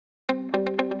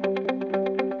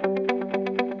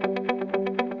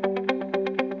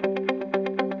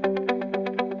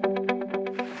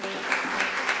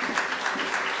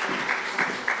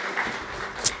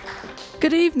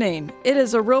Good evening. It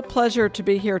is a real pleasure to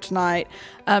be here tonight.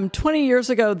 20 years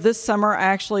ago this summer, I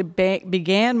actually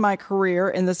began my career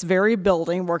in this very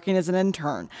building working as an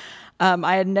intern.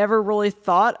 I had never really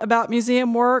thought about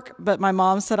museum work, but my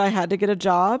mom said I had to get a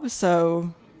job,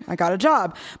 so I got a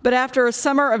job. But after a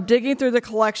summer of digging through the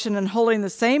collection and holding the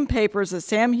same papers that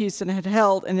Sam Houston had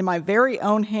held and in my very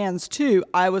own hands too,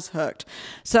 I was hooked.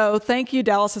 So thank you,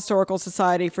 Dallas Historical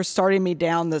Society, for starting me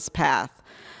down this path.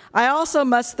 I also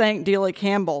must thank Delia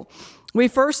Campbell. We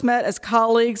first met as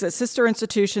colleagues at sister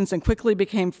institutions and quickly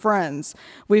became friends.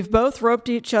 We've both roped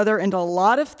each other into a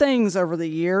lot of things over the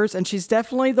years, and she's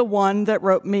definitely the one that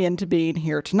roped me into being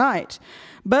here tonight.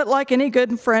 But like any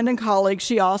good friend and colleague,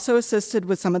 she also assisted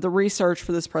with some of the research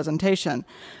for this presentation.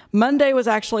 Monday was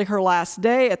actually her last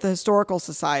day at the Historical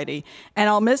Society, and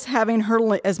I'll miss having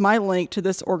her as my link to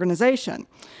this organization.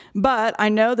 But I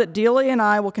know that Delia and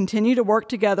I will continue to work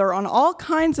together on all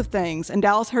kinds of things, and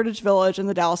Dallas Heritage Village and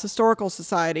the Dallas Historical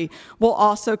Society will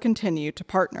also continue to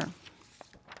partner.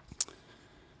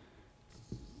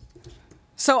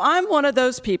 So I'm one of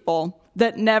those people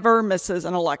that never misses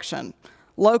an election.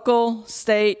 Local,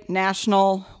 state,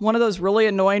 national, one of those really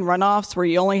annoying runoffs where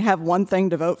you only have one thing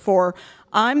to vote for.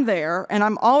 I'm there, and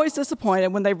I'm always disappointed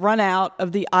when they run out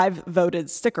of the I've voted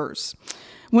stickers.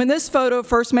 When this photo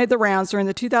first made the rounds during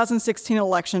the 2016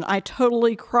 election, I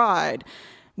totally cried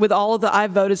with all of the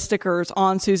I've voted stickers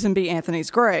on Susan B. Anthony's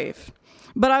grave.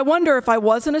 But I wonder if I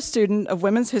wasn't a student of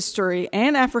women's history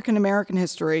and African American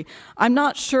history, I'm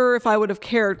not sure if I would have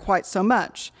cared quite so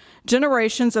much.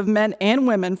 Generations of men and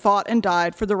women fought and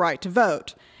died for the right to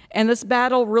vote, and this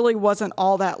battle really wasn't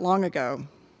all that long ago.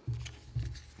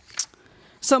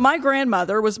 So my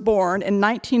grandmother was born in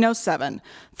 1907,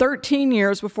 13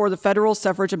 years before the federal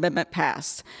suffrage amendment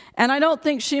passed. And I don't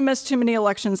think she missed too many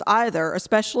elections either,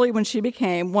 especially when she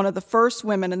became one of the first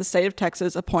women in the state of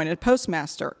Texas appointed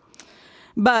postmaster.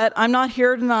 But I'm not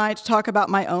here tonight to talk about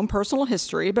my own personal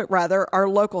history, but rather our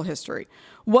local history.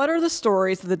 What are the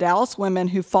stories of the Dallas women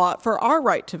who fought for our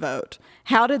right to vote?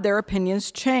 How did their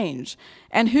opinions change?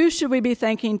 And who should we be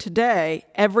thanking today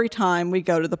every time we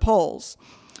go to the polls?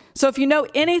 So if you know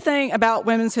anything about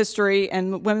women's history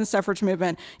and women's suffrage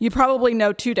movement, you probably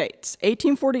know two dates: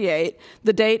 1848,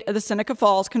 the date of the Seneca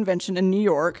Falls Convention in New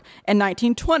York, and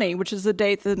 1920, which is the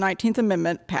date the 19th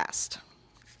Amendment passed.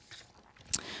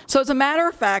 So as a matter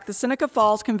of fact, the Seneca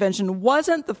Falls Convention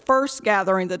wasn't the first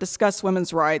gathering that discussed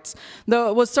women's rights, though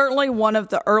it was certainly one of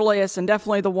the earliest and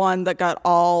definitely the one that got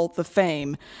all the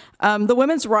fame. The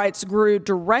women's rights grew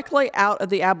directly out of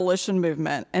the abolition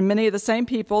movement, and many of the same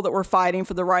people that were fighting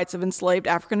for the rights of enslaved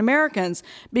African Americans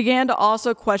began to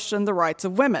also question the rights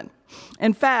of women.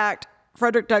 In fact,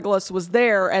 Frederick Douglass was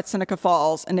there at Seneca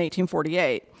Falls in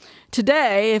 1848.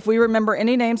 Today, if we remember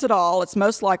any names at all, it's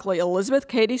most likely Elizabeth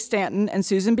Cady Stanton and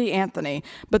Susan B. Anthony,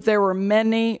 but there were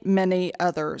many, many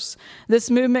others. This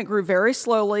movement grew very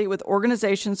slowly, with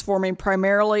organizations forming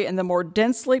primarily in the more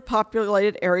densely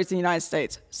populated areas of the United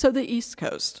States, so the East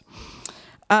Coast.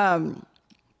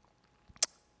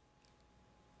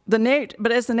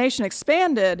 But as the nation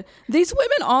expanded, these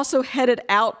women also headed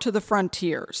out to the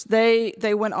frontiers. They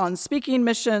went on speaking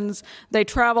missions. They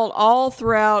traveled all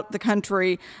throughout the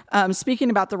country speaking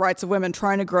about the rights of women,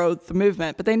 trying to grow the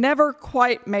movement, but they never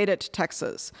quite made it to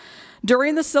Texas.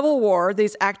 During the Civil War,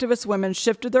 these activist women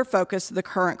shifted their focus to the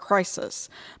current crisis.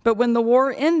 But when the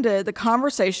war ended, the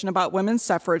conversation about women's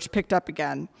suffrage picked up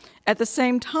again. At the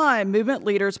same time, movement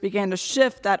leaders began to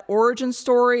shift that origin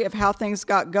story of how things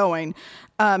got going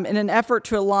in an effort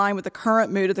to align with the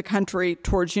current mood of the country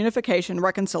towards unification and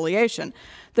reconciliation.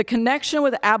 The connection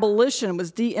with abolition was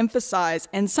de-emphasized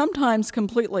and sometimes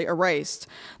completely erased.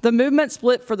 The movement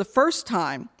split for the first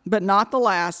time, but not the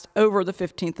last, over the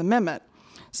 15th Amendment.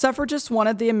 Suffragists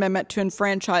wanted the amendment to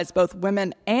enfranchise both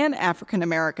women and African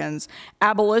Americans.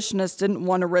 Abolitionists didn't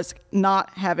want to risk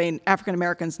African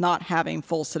Americans not having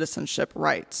full citizenship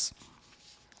rights.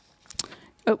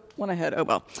 Oh, went ahead. Oh,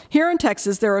 well. Here in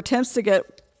Texas, there are attempts to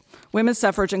get women's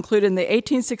suffrage included in the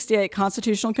 1868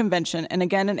 Constitutional Convention and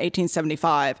again in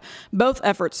 1875. Both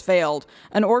efforts failed.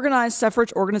 An organized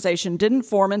suffrage organization didn't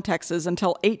form in Texas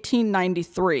until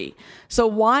 1893. So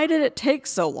why did it take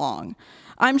so long?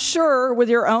 I'm sure with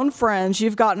your own friends,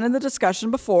 you've gotten in the discussion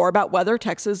before about whether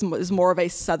Texas is more of a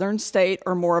southern state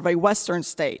or more of a western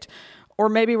state, or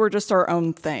maybe we're just our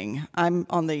own thing.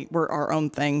 We're our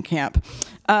own thing camp.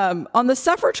 On the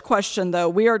suffrage question, though,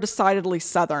 we are decidedly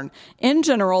Southern. In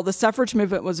general, the suffrage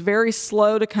movement was very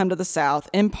slow to come to the South,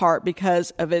 in part because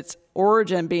of its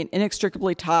origin being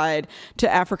inextricably tied to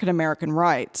African American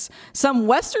rights. Some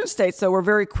Western states, though, were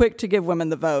very quick to give women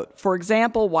the vote. For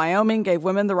example, Wyoming gave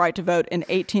women the right to vote in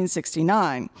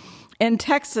 1869. In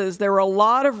Texas, there were a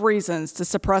lot of reasons to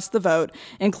suppress the vote,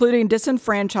 including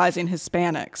disenfranchising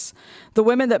Hispanics. The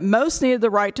women that most needed the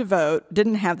right to vote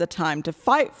didn't have the time to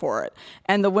fight for it,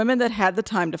 and the women that had the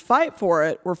time to fight for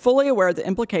it were fully aware of the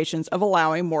implications of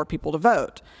allowing more people to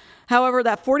vote. However,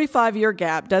 that 45-year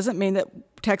gap doesn't mean that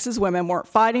Texas women weren't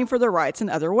fighting for their rights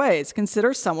in other ways.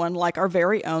 Consider someone like our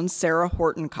very own Sarah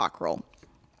Horton Cockrell.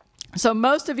 So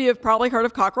most of you have probably heard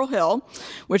of Cockrell Hill,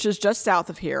 which is just south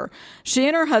of here. She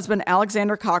and her husband,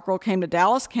 Alexander Cockrell, came to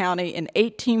Dallas County in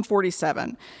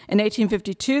 1847. In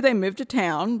 1852, they moved to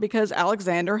town because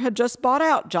Alexander had just bought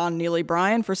out John Neely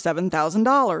Bryan for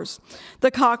 $7,000.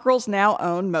 The Cockrells now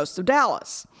own most of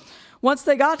Dallas. Once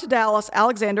they got to Dallas,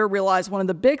 Alexander realized one of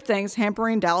the big things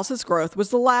hampering Dallas's growth was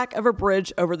the lack of a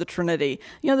bridge over the Trinity.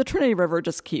 You know, the Trinity River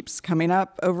just keeps coming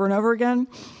up over and over again.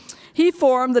 He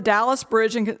formed the Dallas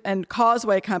Bridge and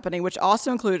Causeway Company, which also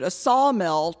included a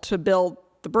sawmill to build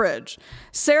the bridge.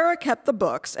 Sarah kept the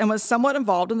books and was somewhat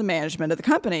involved in the management of the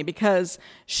company because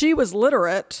she was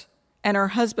literate and her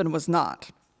husband was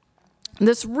not.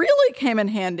 This really came in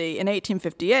handy in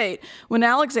 1858 when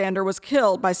Alexander was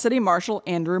killed by City Marshal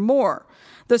Andrew Moore.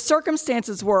 The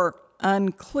circumstances were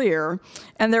unclear,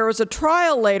 and there was a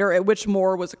trial later at which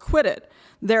Moore was acquitted.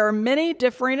 There are many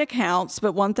differing accounts,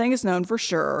 but one thing is known for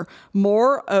sure.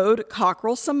 Moore owed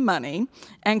Cockrell some money,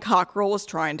 and Cockrell was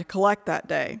trying to collect that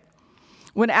day.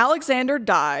 When Alexander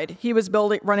died, he was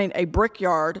running a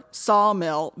brickyard,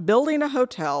 sawmill, building a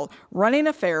hotel, running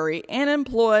a ferry, and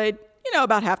employed,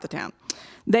 about half the town.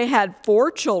 They had 4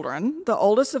 children, the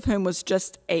oldest of whom was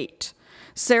just 8.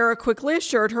 Sarah quickly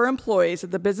assured her employees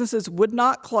that the businesses would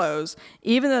not close,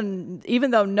 even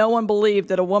though no one believed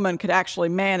that a woman could actually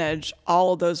manage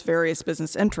all of those various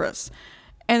business interests.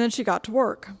 And then she got to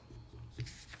work.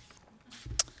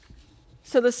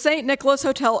 So the St. Nicholas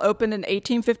Hotel opened in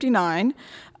 1859.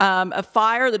 A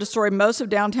fire that destroyed most of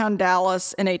downtown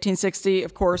Dallas in 1860,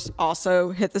 of course,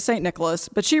 also hit the St. Nicholas,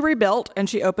 but she rebuilt and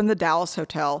she opened the Dallas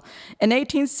Hotel. In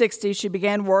 1860, she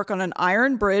began work on an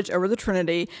iron bridge over the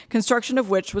Trinity, construction of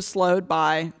which was slowed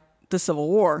by the Civil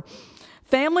War.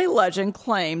 Family legend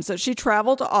claims that she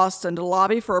traveled to Austin to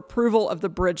lobby for approval of the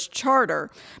bridge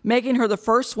charter, making her the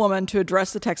first woman to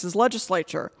address the Texas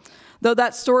legislature. Though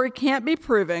that story can't be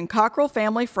proven, Cockrell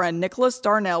family friend Nicholas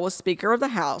Darnell was Speaker of the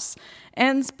House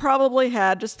and probably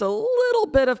had just a little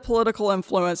bit of political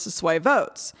influence to sway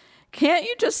votes. Can't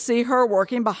you just see her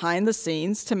working behind the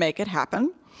scenes to make it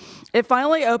happen? It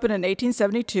finally opened in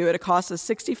 1872 at a cost of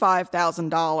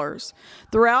 $65,000.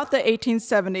 Throughout the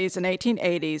 1870s and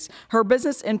 1880s, her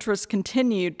business interests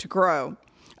continued to grow.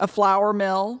 A flour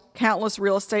mill, countless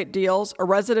real estate deals, a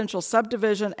residential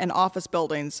subdivision, and office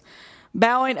buildings.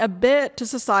 Bowing a bit to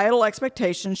societal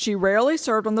expectations, she rarely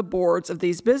served on the boards of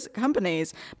these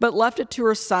companies, but left it to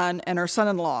her son and her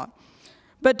son-in-law.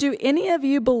 But do any of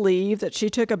you believe that she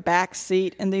took a back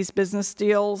seat in these business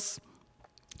deals?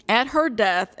 At her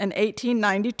death in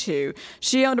 1892,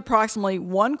 she owned approximately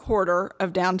 1/4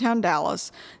 of downtown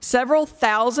Dallas, several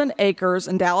thousand acres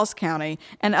in Dallas County,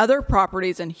 and other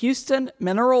properties in Houston,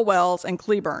 Mineral Wells, and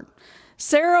Cleburne.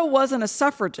 Sarah wasn't a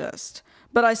suffragist,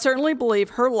 but I certainly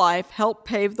believe her life helped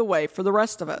pave the way for the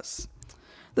rest of us.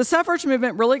 The suffrage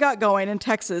movement really got going in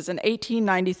Texas in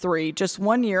 1893, just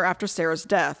 1 year after Sarah's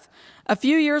death. A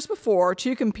few years before,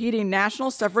 2 competing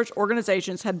national suffrage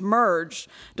organizations had merged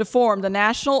to form the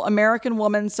National American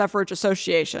Woman Suffrage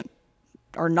Association,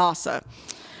 or NASA.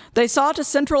 They sought to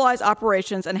centralize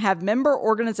operations and have member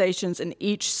organizations in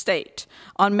each state.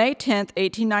 On May 10,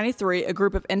 1893, a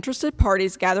group of interested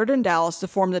parties gathered in Dallas to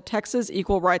form the Texas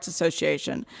Equal Rights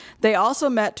Association. They also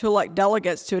met to elect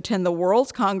delegates to attend the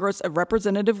World's Congress of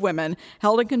Representative Women,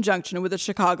 held in conjunction with the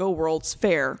Chicago World's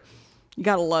Fair. You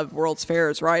gotta love World's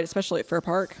Fairs, right? Especially at Fair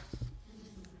Park.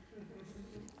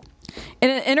 In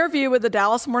an interview with the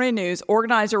Dallas Morning News,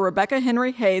 organizer Rebecca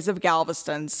Henry Hayes of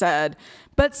Galveston said,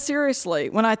 "But seriously,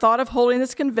 when I thought of holding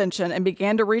this convention and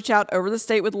began to reach out over the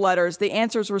state with letters, the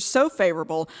answers were so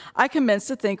favorable, I commenced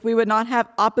to think we would not have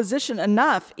opposition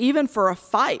enough even for a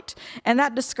fight, and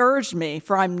that discouraged me,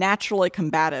 for I'm naturally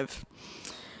combative."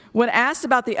 When asked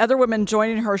about the other women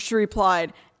joining her, she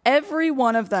replied, Every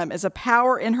one of them is a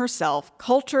power in herself,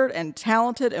 cultured and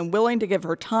talented and willing to give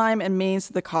her time and means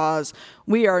to the cause.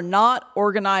 We are not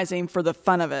organizing for the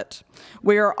fun of it.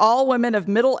 We are all women of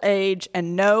middle age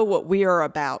and know what we are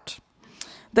about.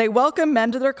 They welcomed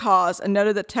men to their cause and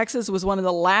noted that Texas was one of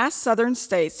the last southern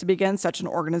states to begin such an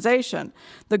organization.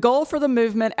 The goal for the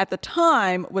movement at the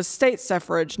time was state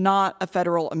suffrage, not a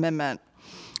federal amendment.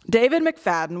 David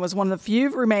McFadden was one of the few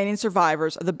remaining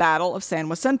survivors of the Battle of San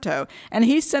Jacinto, and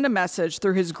he sent a message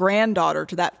through his granddaughter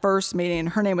to that first meeting.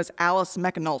 Her name was Alice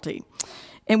McAnulty,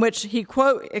 in which he,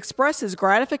 quote, expressed his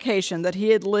gratification that he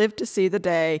had lived to see the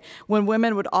day when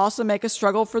women would also make a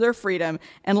struggle for their freedom,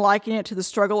 and likening it to the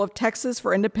struggle of Texas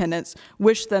for independence,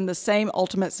 wished them the same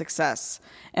ultimate success.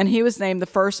 And he was named the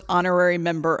first honorary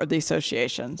member of the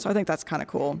association. So I think that's kind of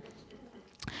cool.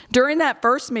 During that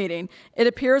first meeting, it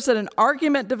appears that an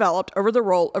argument developed over the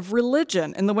role of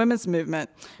religion in the women's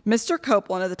movement. Mr.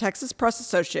 Copeland of the Texas Press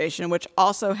Association, which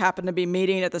also happened to be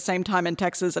meeting at the same time in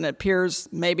Texas, and it appears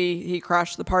maybe he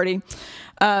crashed the party,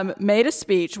 made a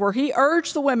speech where he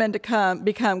urged the women to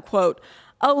become, quote,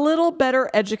 a little better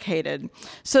educated,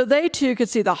 so they too could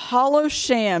see the hollow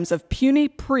shams of puny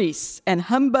priests and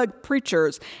humbug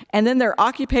preachers, and then their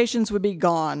occupations would be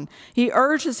gone. He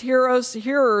urged his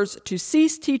hearers to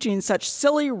cease teaching such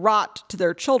silly rot to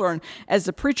their children as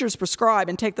the preachers prescribe,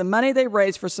 and take the money they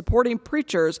raise for supporting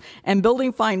preachers and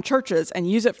building fine churches and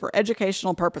use it for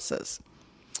educational purposes.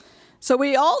 So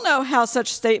we all know how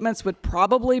such statements would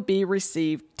probably be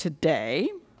received today.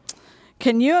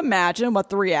 Can you imagine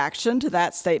what the reaction to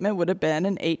that statement would have been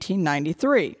in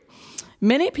 1893?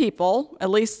 Many people, at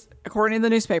least according to the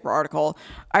newspaper article,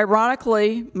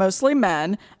 ironically, mostly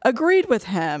men, agreed with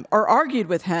him or argued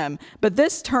with him, but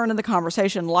this turn in the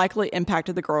conversation likely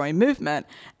impacted the growing movement,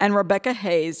 and Rebecca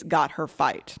Hayes got her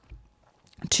fight.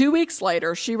 2 weeks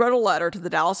later, she wrote a letter to the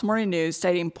Dallas Morning News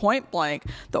stating point blank,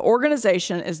 the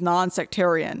organization is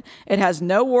non-sectarian. It has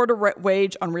no war to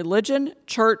wage on religion,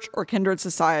 church, or kindred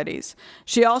societies.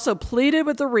 She also pleaded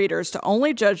with the readers to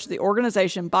only judge the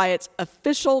organization by its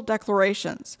official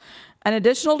declarations. An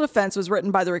additional defense was written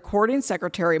by the recording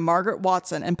secretary, Margaret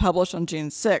Watson, and published on June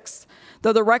 6th.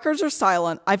 Though the records are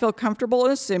silent, I feel comfortable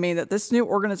in assuming that this new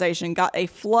organization got a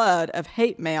flood of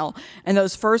hate mail in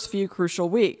those first few crucial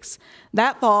weeks.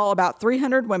 That fall, about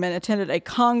 300 women attended a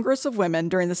Congress of Women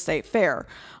during the state fair.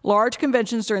 Large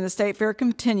conventions during the state fair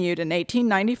continued in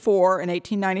 1894 and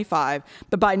 1895,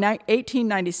 but by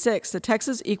 1896, the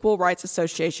Texas Equal Rights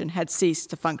Association had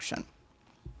ceased to function.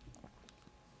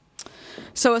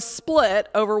 So a split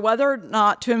over whether or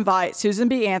not to invite Susan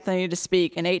B. Anthony to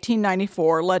speak in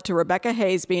 1894 led to Rebecca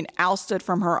Hayes being ousted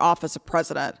from her office of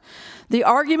president. The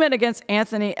argument against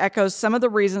Anthony echoes some of the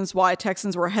reasons why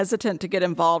Texans were hesitant to get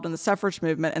involved in the suffrage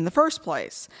movement in the first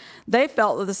place. They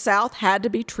felt that the South had to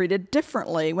be treated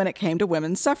differently when it came to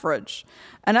women's suffrage.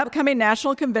 An upcoming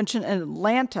national convention in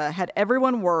Atlanta had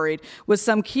everyone worried, with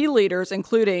some key leaders,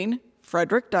 including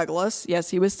Frederick Douglass, yes,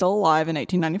 he was still alive in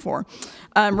 1894,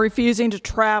 refusing to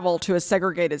travel to a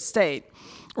segregated state.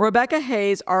 Rebecca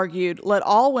Hayes argued, let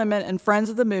all women and friends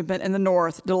of the movement in the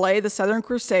North delay the Southern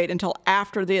Crusade until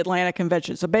after the Atlanta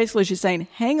Convention. So basically she's saying,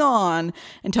 hang on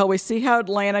until we see how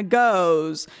Atlanta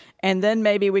goes, and then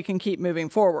maybe we can keep moving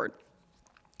forward.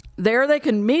 There they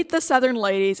could meet the Southern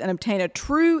ladies and obtain a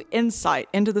true insight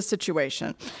into the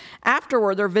situation.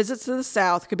 Afterward, their visits to the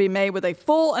South could be made with a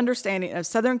full understanding of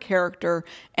Southern character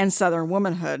and Southern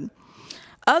womanhood.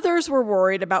 Others were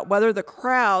worried about whether the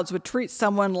crowds would treat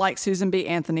someone like Susan B.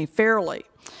 Anthony fairly,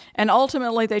 and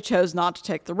ultimately they chose not to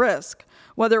take the risk.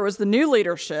 Whether it was the new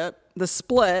leadership, the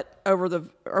split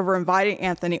over inviting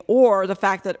Anthony, or the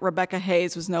fact that Rebecca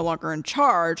Hayes was no longer in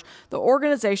charge, the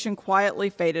organization quietly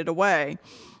faded away.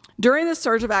 During the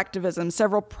surge of activism,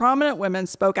 several prominent women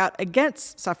spoke out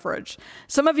against suffrage.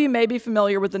 Some of you may be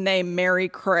familiar with the name Mary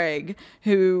Craig,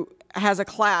 who has a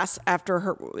class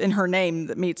in her name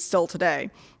that meets still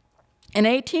today. In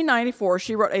 1894,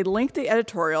 she wrote a lengthy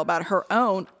editorial about her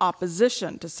own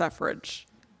opposition to suffrage.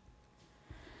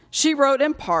 She wrote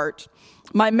in part,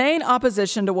 my main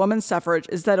opposition to women's suffrage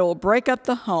is that it will break up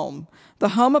the home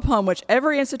upon which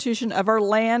every institution of our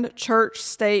land, church,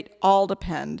 state, all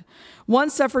depend. One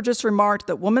suffragist remarked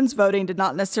that women's voting did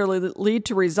not necessarily lead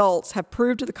to results, have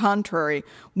proved to the contrary.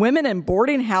 Women in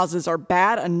boarding houses are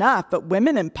bad enough, but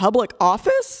women in public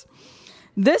office?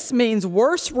 This means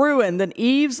worse ruin than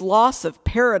Eve's loss of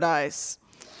paradise.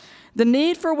 The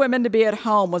need for women to be at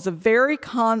home was a very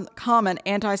common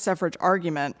anti-suffrage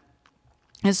argument.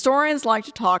 Historians like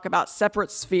to talk about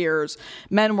separate spheres.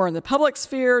 Men were in the public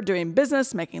sphere, doing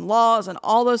business, making laws, and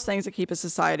all those things that keep a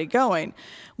society going.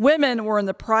 Women were in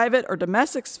the private or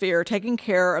domestic sphere, taking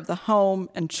care of the home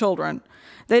and children.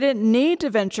 They didn't need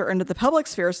to venture into the public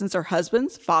sphere since their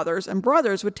husbands, fathers, and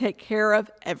brothers would take care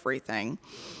of everything.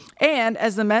 And,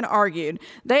 as the men argued,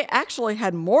 they actually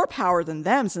had more power than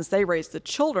them since they raised the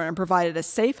children and provided a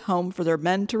safe home for their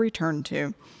men to return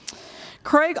to.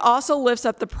 Craig also lifts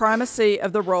up the primacy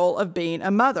of the role of being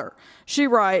a mother. She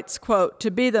writes, quote,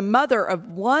 "To be the mother of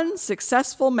one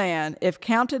successful man, if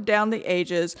counted down the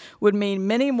ages, would mean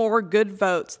many more good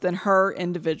votes than her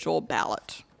individual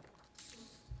ballot."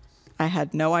 I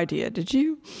had no idea, did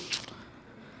you?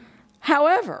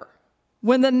 However,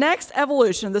 when the next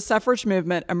evolution of the suffrage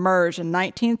movement emerged in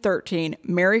 1913,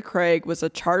 Mary Craig was a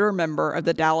charter member of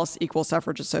the Dallas Equal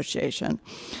Suffrage Association.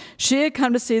 She had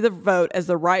come to see the vote as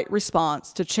the right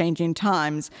response to changing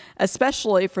times,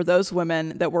 especially for those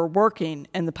women that were working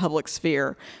in the public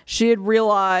sphere. She had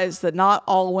realized that not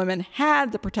all women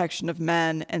had the protection of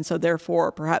men, and so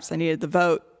therefore perhaps they needed the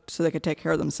vote so they could take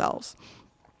care of themselves.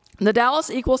 The Dallas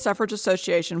Equal Suffrage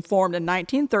Association formed in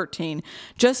 1913,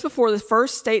 just before the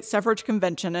first state suffrage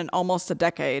convention in almost a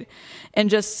decade. In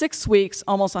just 6 weeks,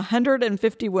 almost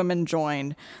 150 women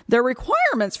joined. Their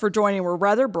requirements for joining were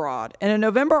rather broad. In a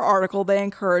November article, they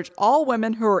encouraged all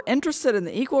women who are interested in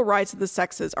the equal rights of the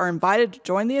sexes are invited to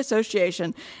join the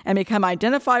association and become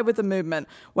identified with the movement,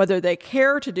 whether they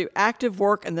care to do active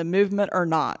work in the movement or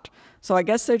not. So I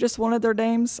guess they just wanted their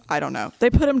names? I don't know.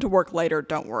 They put them to work later,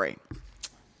 don't worry.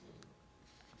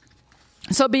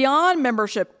 So beyond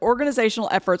membership, organizational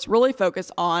efforts really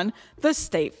focus on the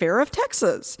State Fair of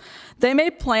Texas. They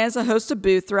made plans to host a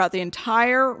booth throughout the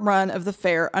entire run of the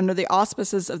fair under the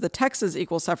auspices of the Texas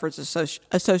Equal Suffrage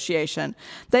Association.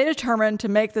 They determined to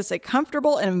make this a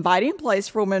comfortable and inviting place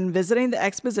for women visiting the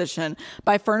exposition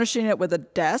by furnishing it with a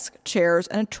desk, chairs,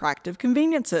 and attractive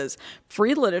conveniences.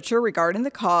 Free literature regarding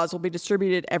the cause will be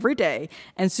distributed every day,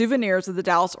 and souvenirs of the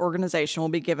Dallas organization will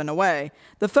be given away.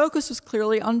 The focus was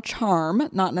clearly on charm,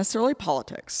 not necessarily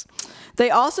politics. They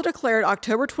also declared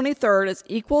October 23rd as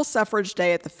Equal Suffrage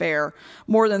Day at the fair.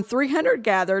 More than 300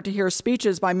 gathered to hear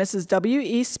speeches by Mrs.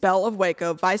 W.E. Spell of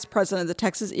Waco, Vice President of the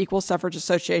Texas Equal Suffrage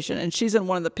Association, and she's in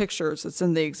one of the pictures that's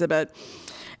in the exhibit,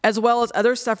 as well as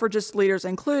other suffragist leaders,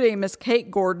 including Miss Kate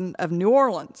Gordon of New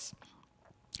Orleans.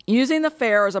 Using the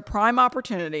fair as a prime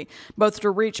opportunity both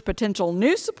to reach potential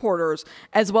new supporters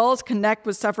as well as connect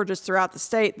with suffragists throughout the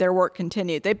state, their work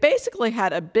continued. They basically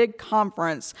had a big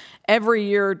conference every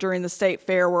year during the state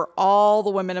fair where all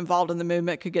the women involved in the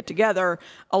movement could get together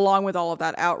along with all of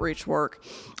that outreach work.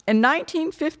 In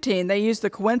 1915, they used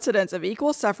the coincidence of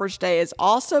Equal Suffrage Day as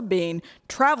also being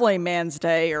Traveling Man's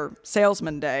Day or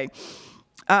Salesman Day.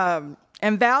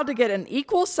 And vowed to get an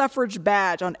equal suffrage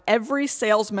badge on every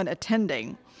salesman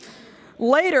attending.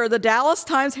 Later, the Dallas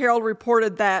Times-Herald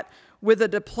reported that with a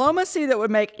diplomacy that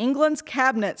would make England's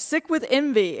cabinet sick with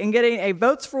envy in getting a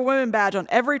Votes for Women badge on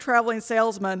every traveling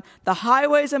salesman, the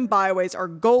highways and byways are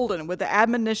golden with the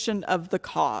admonition of the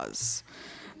cause.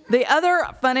 The other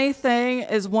funny thing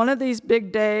is one of these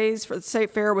big days for the state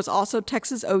fair was also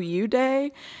Texas OU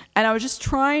Day. And I was just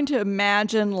trying to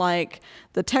imagine like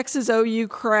the Texas OU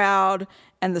crowd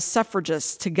and the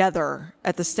suffragists together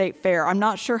at the state fair. I'm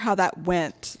not sure how that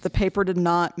went. The paper did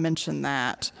not mention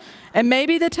that. And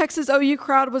maybe the Texas OU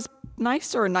crowd was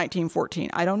nicer in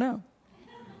 1914. I don't know.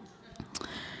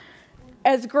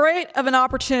 As great of an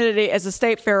opportunity as the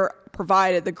state fair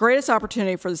provided, the greatest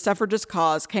opportunity for the suffragist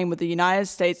cause came with the United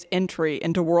States' entry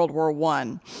into World War I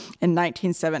in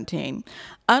 1917.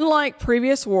 Unlike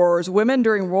previous wars, women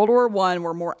during World War I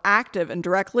were more active and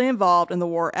directly involved in the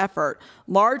war effort.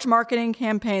 Large marketing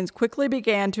campaigns quickly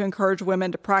began to encourage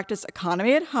women to practice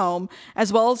economy at home,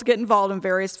 as well as get involved in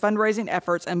various fundraising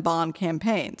efforts and bond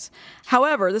campaigns.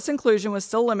 However, this inclusion was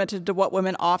still limited to what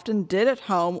women often did at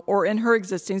home or in her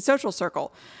existing social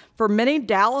circle. For many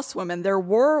Dallas women, their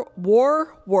war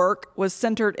work was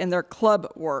centered in their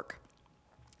club work.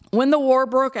 When the war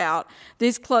broke out,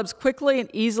 these clubs quickly and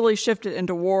easily shifted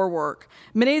into war work.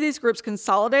 Many of these groups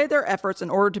consolidated their efforts in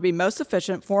order to be most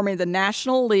efficient, forming the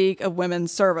National League of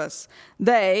Women's Service.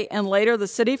 They, and later the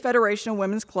City Federation of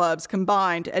Women's Clubs,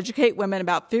 combined to educate women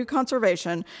about food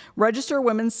conservation, register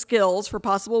women's skills for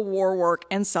possible war work,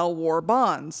 and sell war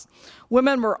bonds.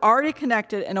 Women were already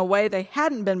connected in a way they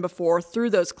hadn't been before through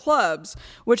those clubs,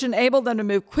 which enabled them to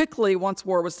move quickly once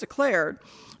war was declared.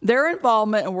 Their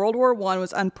involvement in World War I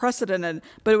was unprecedented,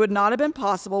 but it would not have been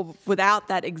possible without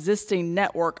that existing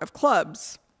network of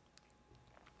clubs.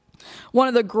 One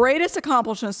of the greatest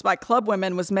accomplishments by club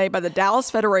women was made by the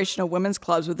Dallas Federation of Women's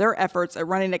Clubs with their efforts at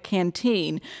running a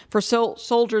canteen for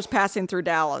soldiers passing through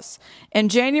Dallas. In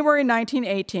January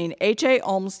 1918, H.A.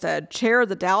 Olmsted, chair of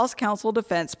the Dallas Council of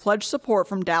Defense, pledged support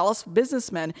from Dallas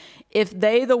businessmen if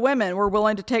they, the women, were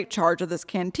willing to take charge of this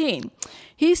canteen.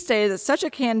 He stated that such a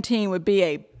canteen would be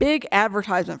a big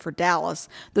advertisement for Dallas.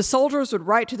 The soldiers would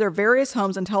write to their various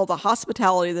homes and tell the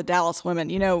hospitality of the Dallas women.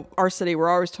 You know, our city, we're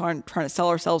always trying to sell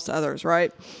ourselves to others,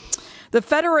 right? The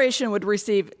Federation would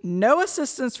receive no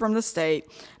assistance from the state,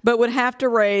 but would have to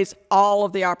raise all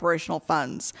of the operational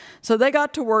funds. So they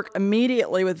got to work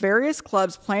immediately with various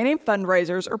clubs planning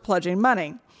fundraisers or pledging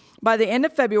money. By the end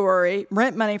of February,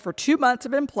 rent money for 2 months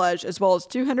had been pledged, as well as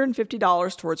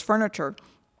 $250 towards furniture.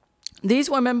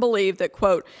 These women believe that,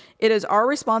 quote, it is our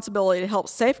responsibility to help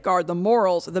safeguard the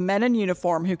morals of the men in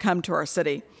uniform who come to our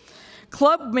city.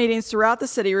 Club meetings throughout the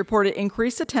city reported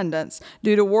increased attendance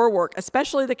due to war work,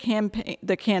 especially the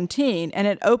canteen, and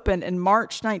it opened in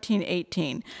March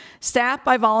 1918. Staffed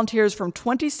by volunteers from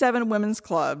 27 women's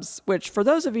clubs, which for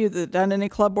those of you that have done any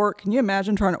club work, can you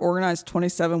imagine trying to organize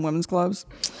 27 women's clubs?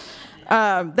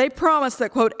 They promised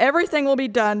that, quote, everything will be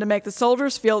done to make the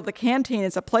soldiers feel that the canteen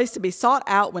is a place to be sought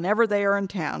out whenever they are in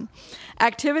town.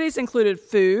 Activities included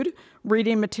food,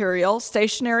 reading material,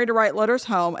 stationery to write letters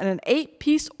home, and an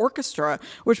 8-piece orchestra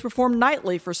which performed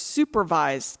nightly for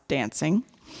supervised dancing.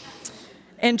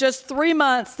 In just 3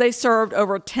 months, they served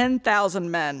over 10,000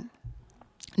 men.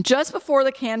 Just before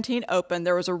the canteen opened,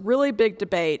 there was a really big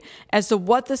debate as to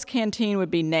what this canteen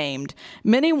would be named.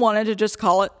 Many wanted to just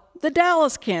call it the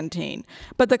Dallas Canteen,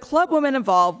 but the club women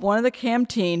involved wanted the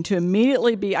canteen to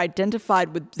immediately be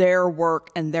identified with their work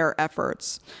and their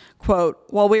efforts. Quote,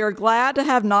 while we are glad to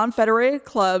have non-federated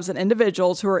clubs and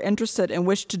individuals who are interested and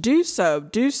wish to do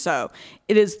so,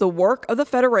 it is the work of the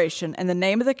Federation, and the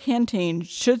name of the canteen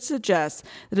should suggest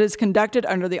that it is conducted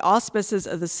under the auspices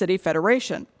of the City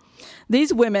Federation.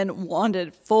 These women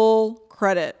wanted full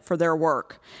credit for their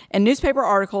work. In newspaper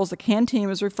articles, the canteen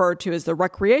was referred to as the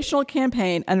recreational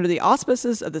campaign under the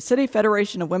auspices of the City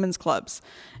Federation of Women's Clubs.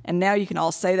 And now you can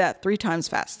all say that 3 times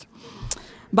fast.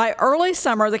 By early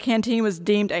summer, the canteen was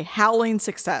deemed a howling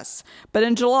success. But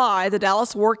in July, the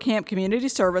Dallas War Camp Community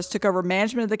Service took over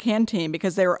management of the canteen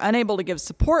because they were unable to give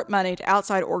support money to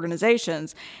outside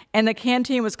organizations, and the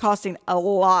canteen was costing a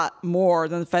lot more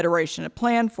than the Federation had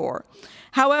planned for.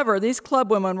 However, these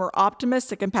club women were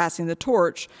optimistic in passing the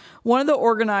torch. One of the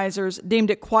organizers deemed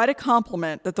it quite a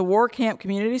compliment that the War Camp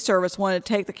Community Service wanted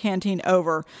to take the canteen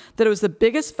over, that it was the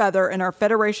biggest feather in our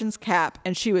Federation's cap,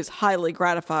 and she was highly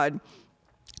gratified.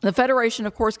 The Federation,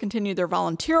 of course, continued their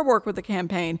volunteer work with the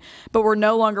campaign, but were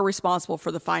no longer responsible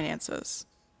for the finances.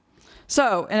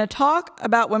 So, in a talk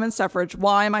about women's suffrage,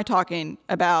 why am I talking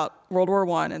about World War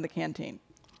I and the canteen?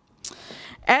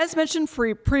 As mentioned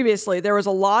previously, there was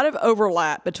a lot of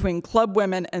overlap between club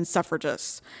women and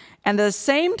suffragists. And at the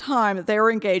same time that they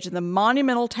were engaged in the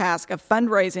monumental task of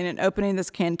fundraising and opening this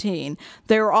canteen,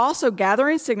 they were also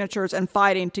gathering signatures and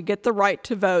fighting to get the right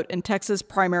to vote in Texas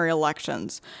primary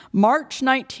elections. March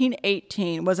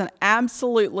 1918 was an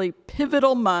absolutely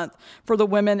pivotal month for the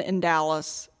women in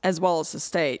Dallas, as well as the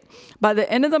state. By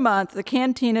the end of the month, the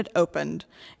canteen had opened,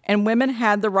 and women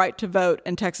had the right to vote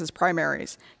in Texas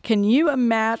primaries. Can you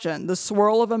imagine the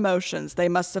swirl of emotions they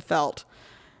must have felt?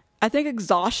 I think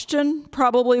exhaustion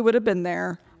probably would have been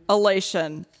there,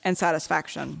 elation, and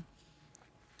satisfaction.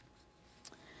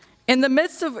 In the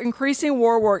midst of increasing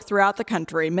war work throughout the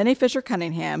country, Minnie Fisher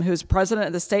Cunningham, who is president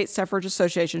of the State Suffrage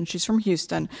Association, she's from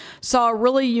Houston, saw a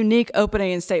really unique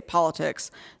opening in state politics.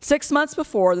 6 months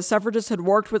before, the suffragists had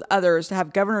worked with others to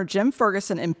have Governor Jim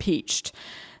Ferguson impeached.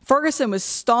 Ferguson was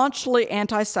staunchly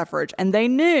anti-suffrage, and they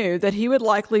knew that he would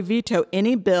likely veto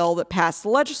any bill that passed the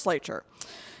legislature.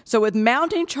 So with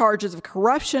mounting charges of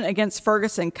corruption against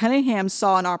Ferguson, Cunningham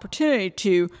saw an opportunity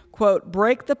to, quote,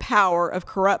 break the power of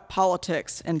corrupt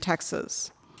politics in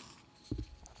Texas.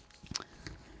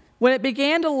 When it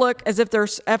began to look as if their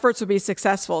efforts would be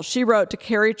successful, she wrote to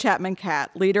Carrie Chapman Catt,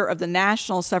 leader of the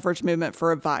national suffrage movement,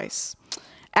 for advice.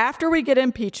 After we get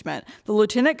impeachment, the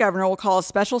lieutenant governor will call a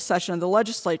special session of the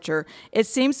legislature. It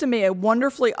seems to me a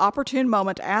wonderfully opportune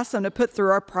moment to ask them to put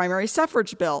through our primary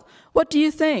suffrage bill. What do you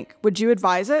think? Would you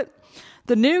advise it?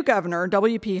 The new governor,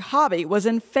 W.P. Hobby, was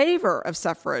in favor of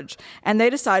suffrage, and they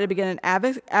decided to begin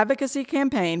an advocacy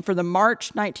campaign for the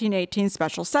March 1918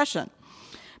 special session.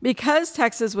 Because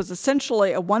Texas was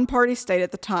essentially a one-party state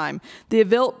at the time, the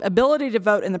ability to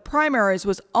vote in the primaries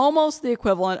was almost the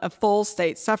equivalent of full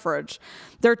state suffrage.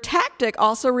 Their tactic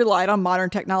also relied on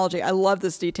modern technology. I love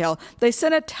this detail. They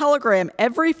sent a telegram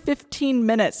every 15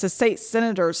 minutes to state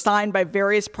senators signed by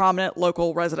various prominent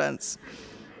local residents.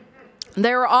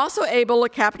 They were also able to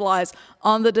capitalize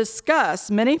on the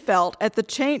disgust many felt at the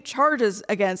charges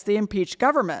against the impeached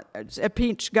governor.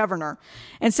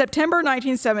 In September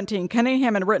 1917,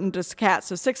 Cunningham had written to Katz,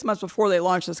 so 6 months before they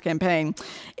launched this campaign,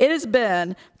 "It has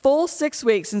been full 6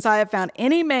 weeks since I have found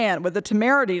any man with the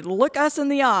temerity to look us in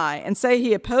the eye and say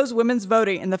he opposed women's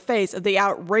voting in the face of the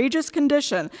outrageous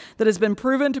condition that has been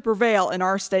proven to prevail in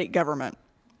our state government."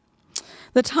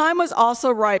 The time was also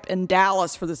ripe in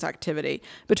Dallas for this activity.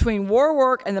 Between war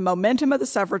work and the momentum of the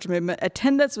suffrage movement,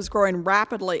 attendance was growing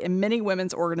rapidly in many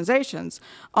women's organizations.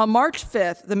 On March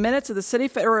 5th, the minutes of the City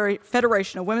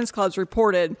Federation of Women's Clubs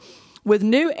reported, "With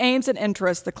new aims and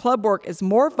interests, the club work is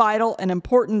more vital and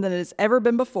important than it has ever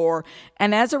been before,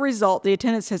 and as a result, the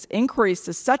attendance has increased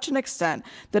to such an extent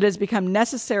that it has become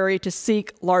necessary to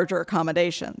seek larger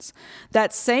accommodations."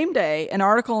 That same day, an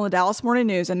article in the Dallas Morning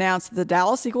News announced that the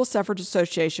Dallas Equal Suffrage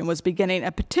Association was beginning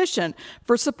a petition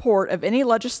for support of any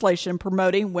legislation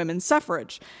promoting women's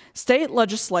suffrage. State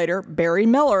legislator Barry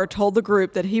Miller told the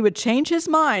group that he would change his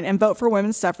mind and vote for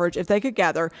women's suffrage if they could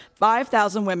gather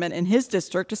 5,000 women in his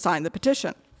district to sign the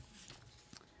petition.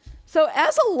 So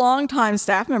as a longtime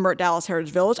staff member at Dallas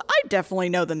Heritage Village, I definitely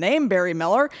know the name Barry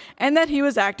Miller and that he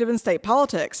was active in state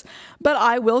politics. But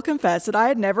I will confess that I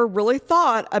had never really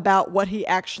thought about what he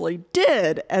actually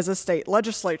did as a state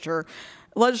legislator.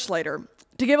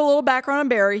 To give a little background on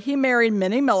Barry, he married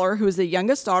Minnie Miller, who was the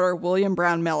youngest daughter of William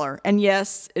Brown Miller. And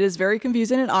yes, it is very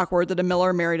confusing and awkward that a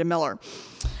Miller married a Miller.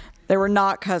 They were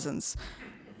not cousins.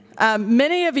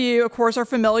 Many of you, of course, are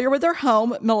familiar with their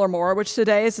home, Millermore, which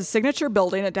today is the signature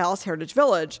building at Dallas Heritage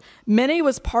Village. Minnie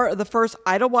was part of the first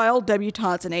Idlewild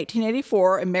debutantes in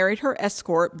 1884 and married her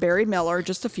escort, Barry Miller,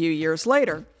 just a few years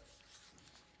later.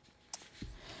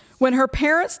 When her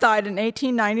parents died in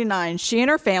 1899, she and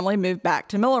her family moved back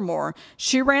to Millermore.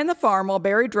 She ran the farm while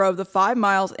Barry drove the 5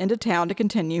 miles into town to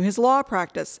continue his law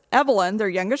practice. Evelyn, their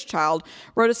youngest child,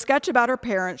 wrote a sketch about her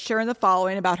parents, sharing the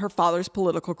following about her father's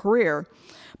political career.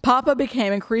 Papa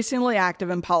became increasingly active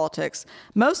in politics.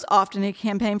 Most often he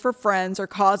campaigned for friends or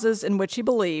causes in which he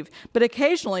believed, but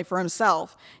occasionally for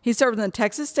himself. He served in the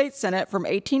Texas State Senate from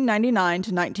 1899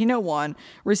 to 1901,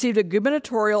 received a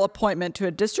gubernatorial appointment to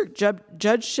a district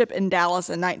judgeship in Dallas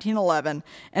in 1911,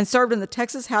 and served in the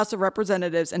Texas House of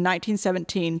Representatives in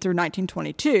 1917 through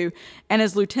 1922, and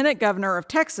as lieutenant governor of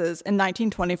Texas in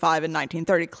 1925 and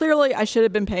 1930. Clearly, I should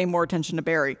have been paying more attention to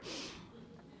Barry.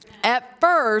 At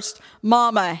first,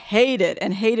 Mama hated,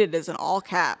 and hated is in all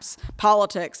caps,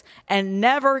 politics, and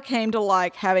never came to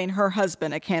like having her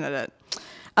husband a candidate.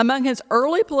 Among his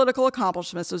early political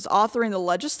accomplishments was authoring the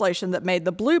legislation that made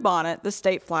the bluebonnet the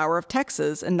state flower of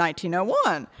Texas in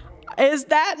 1901. Is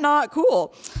that not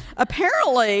cool?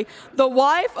 Apparently, the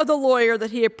wife of the lawyer that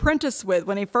he apprenticed with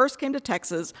when he first came to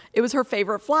Texas, it was her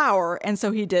favorite flower, and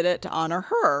so he did it to honor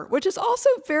her, which is also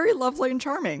very lovely and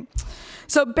charming.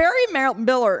 So Barry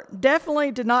Miller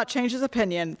definitely did not change his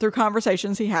opinion through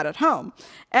conversations he had at home.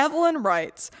 Evelyn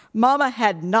writes, "Mama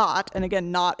had not," and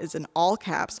again, not is in all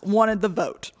caps, "wanted the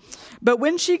vote. But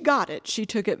when she got it, she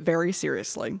took it very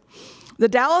seriously." The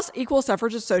Dallas Equal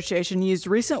Suffrage Association used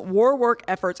recent war work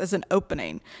efforts as an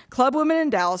opening. Club women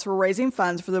in Dallas were raising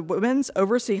funds for the Women's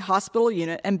Overseas Hospital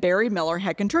Unit, and Barry Miller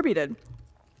had contributed.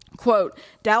 Quote,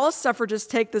 "Dallas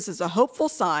suffragists take this as a hopeful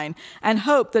sign and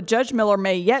hope that Judge Miller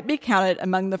may yet be counted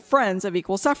among the friends of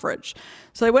equal suffrage."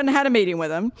 So they went and had a meeting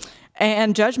with him,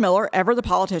 and Judge Miller, ever the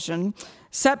politician,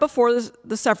 set before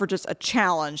the suffragists a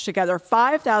challenge to gather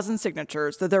 5,000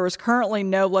 signatures that there was currently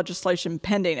no legislation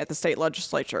pending at the state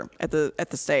legislature, at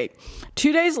the state.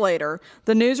 2 days later,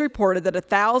 the news reported that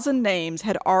 1,000 names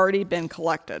had already been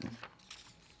collected.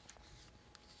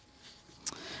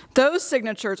 "Those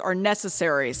signatures are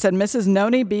necessary," said Mrs.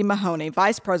 Noni B. Mahoney,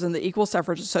 vice president of the Equal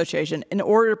Suffrage Association, "in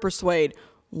order to persuade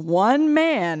one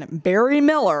man, Barry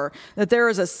Miller, that there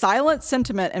is a silent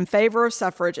sentiment in favor of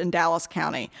suffrage in Dallas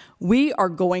County. We are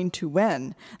going to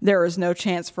win. There is no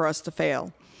chance for us to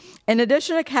fail." In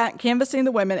addition to canvassing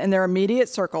the women in their immediate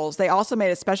circles, they also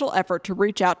made a special effort to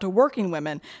reach out to working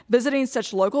women, visiting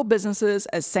such local businesses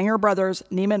as Sanger Brothers,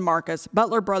 Neiman Marcus,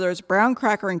 Butler Brothers, Brown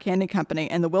Cracker and Candy Company,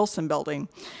 and the Wilson Building.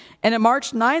 In a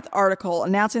March 9th article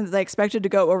announcing that they expected to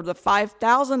go over the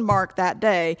 5,000 mark that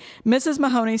day, Mrs.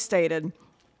 Mahoney stated,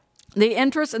 The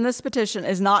interest in this petition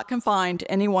is not confined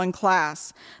to any one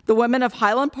class. The women of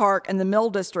Highland Park and the Mill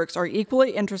Districts are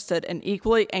equally interested and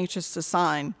equally anxious to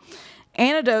sign.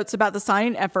 Anecdotes about the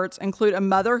signing efforts include a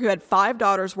mother who had 5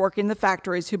 daughters working in the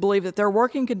factories who believed that their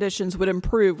working conditions would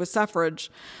improve with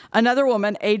suffrage. Another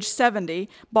woman, age 70,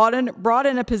 brought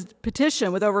in a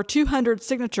petition with over 200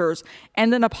 signatures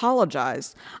and then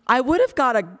apologized. I would have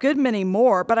got a good many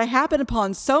more, but I happened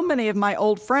upon so many of my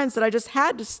old friends that I just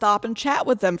had to stop and chat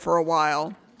with them for a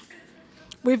while.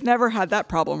 We've never had that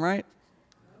problem, right?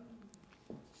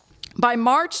 By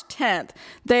March 10th,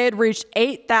 they had reached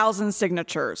 8,000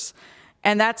 signatures.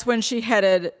 And that's when she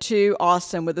headed to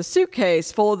Austin with a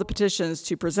suitcase full of the petitions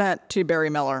to present to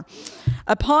Barry Miller.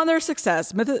 Upon their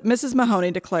success, Mrs. Mahoney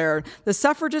declared, "The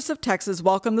suffragists of Texas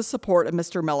welcome the support of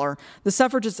Mr. Miller. The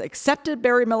suffragists accepted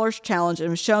Barry Miller's challenge and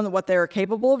have shown what they are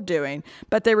capable of doing,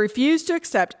 but they refuse to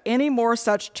accept any more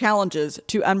such challenges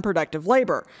to unproductive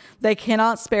labor. They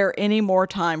cannot spare any more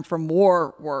time from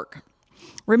war work."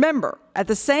 Remember, at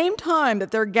the same time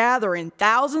that they're gathering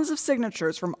thousands of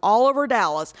signatures from all over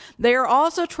Dallas, they are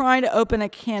also trying to open a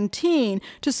canteen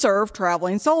to serve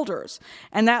traveling soldiers.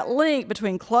 And that link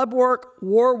between club work,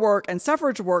 war work, and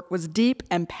suffrage work was deep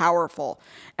and powerful.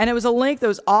 And it was a link that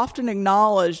was often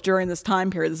acknowledged during this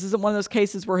time period. This isn't one of those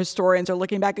cases where historians are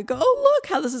looking back and go, oh, look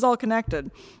how this is all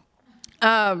connected.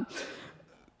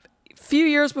 Few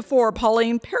years before,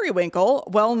 Pauline Periwinkle,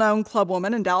 well-known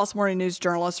clubwoman and Dallas Morning News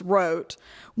journalist, wrote,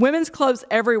 "Women's clubs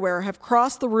everywhere have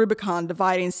crossed the Rubicon,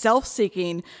 dividing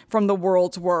self-seeking from the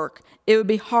world's work. It would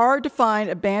be hard to find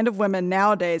a band of women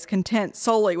nowadays content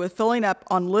solely with filling up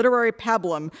on literary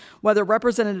pablum, whether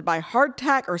represented by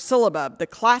hardtack or syllabub, the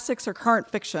classics or current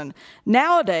fiction.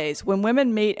 Nowadays, when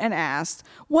women meet and asked,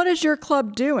 'What is your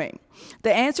club doing?'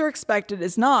 the answer expected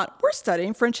is not, 'We're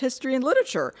studying French history and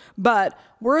literature,' but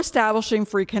 'We're establishing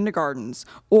free kindergartens,'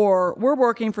 or 'We're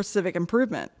working for civic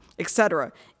improvement,'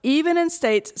 etc. Even in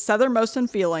states southernmost in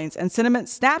feelings and sentiment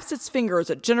snaps its fingers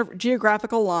at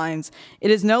geographical lines, it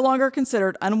is no longer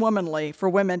considered unwomanly for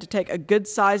women to take a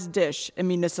good-sized dish in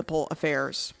municipal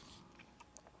affairs."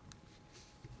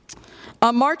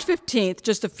 On March 15th,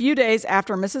 just a few days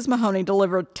after Mrs. Mahoney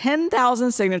delivered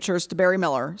 10,000 signatures to Barry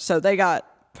Miller, so they got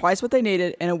twice what they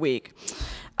needed in a week,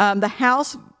 the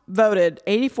House voted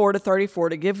 84-34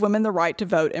 to give women the right to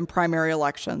vote in primary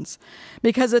elections.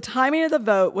 Because the timing of the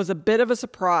vote was a bit of a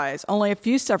surprise, only a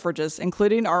few suffragists,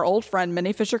 including our old friend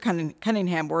Minnie Fisher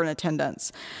Cunningham, were in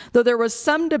attendance. Though there was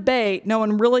some debate, no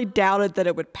one really doubted that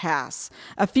it would pass.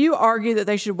 A few argued that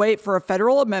they should wait for a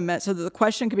federal amendment so that the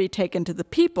question could be taken to the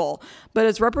people, but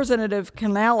as Representative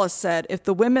Canales said, if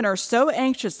the women are so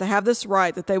anxious to have this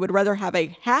right that they would rather have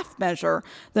a half measure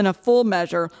than a full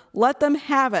measure, let them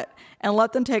have it, and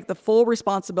let them take the full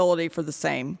responsibility for the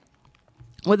same.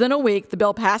 Within a week, the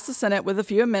bill passed the Senate with a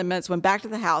few amendments, went back to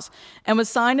the House, and was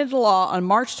signed into law on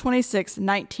March 26,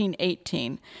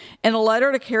 1918. In a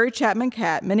letter to Carrie Chapman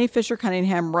Catt, Minnie Fisher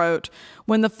Cunningham wrote,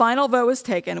 "When the final vote was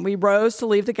taken, we rose to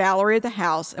leave the gallery of the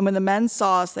House, and when the men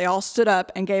saw us, they all stood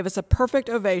up and gave us a perfect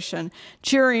ovation,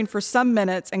 cheering for some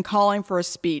minutes and calling for a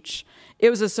speech.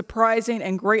 It was a surprising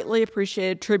and greatly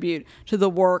appreciated tribute to the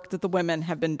work that the women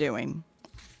have been doing."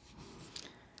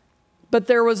 But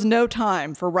there was no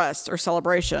time for rest or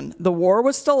celebration. The war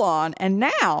was still on, and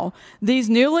now these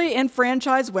newly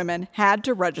enfranchised women had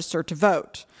to register to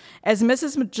vote. As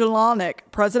Mrs. Jelonic,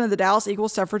 president of the Dallas Equal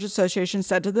Suffrage Association,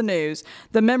 said to the news,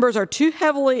 "The members are too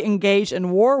heavily engaged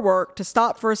in war work to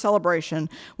stop for a celebration.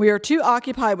 We are too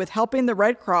occupied with helping the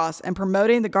Red Cross and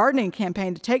promoting the gardening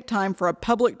campaign to take time for a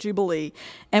public jubilee,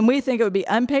 and we think it would be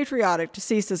unpatriotic to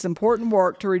cease this important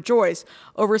work to rejoice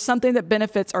over something that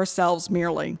benefits ourselves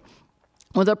merely."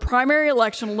 With a primary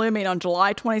election looming on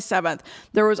July 27th,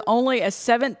 there was only a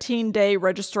 17-day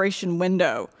registration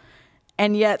window,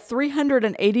 and yet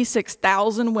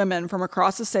 386,000 women from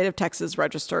across the state of Texas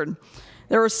registered.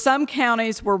 There were some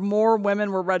counties where more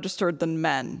women were registered than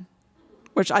men,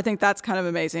 which I think that's kind of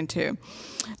amazing too.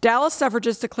 Dallas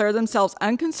suffragists declared themselves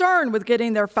unconcerned with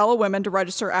getting their fellow women to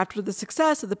register after the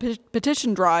success of the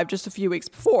petition drive just a few weeks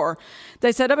before.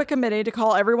 They set up a committee to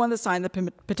call everyone that signed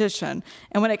the petition,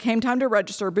 and when it came time to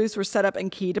register, booths were set up in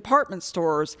key department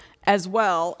stores as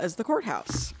well as the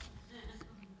courthouse.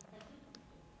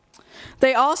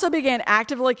 They also began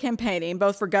actively campaigning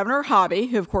both for Governor Hobby,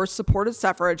 who of course supported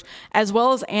suffrage, as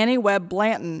well as Annie Webb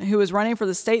Blanton, who was running for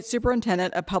the state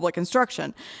superintendent of public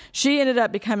instruction. She ended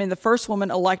up becoming the first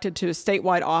woman elected to a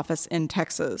statewide office in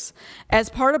Texas. As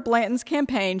part of Blanton's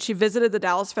campaign, she visited the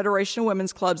Dallas Federation of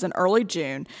Women's Clubs in early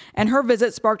June, and her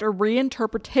visit sparked a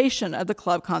reinterpretation of the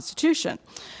club constitution.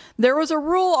 There was a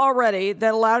rule already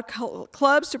that allowed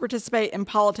clubs to participate in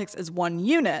politics as one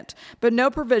unit, but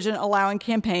no provision allowing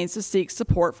campaigns to seek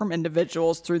support from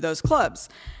individuals through those clubs.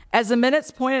 As the minutes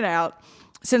pointed out,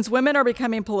 since women are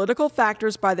becoming political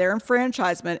factors by their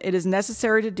enfranchisement, it is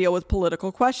necessary to deal with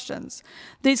political questions.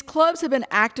 These clubs have been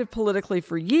active politically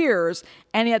for years,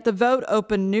 and yet the vote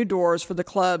opened new doors for the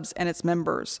clubs and its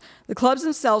members. The clubs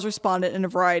themselves responded in a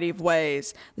variety of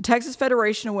ways. The Texas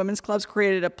Federation of Women's Clubs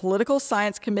created a political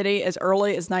science committee as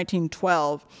early as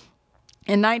 1912.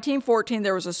 In 1914,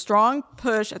 there was a strong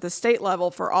push at the state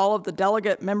level for all of the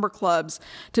delegate member clubs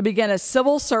to begin a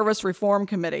civil service reform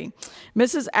committee.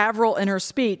 Mrs. Averill, in her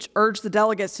speech, urged the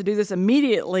delegates to do this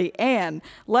immediately and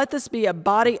let this be a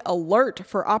body alert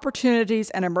for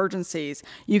opportunities and emergencies.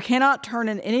 You cannot turn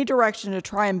in any direction to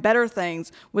try and better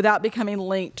things without becoming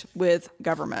linked with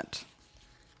government.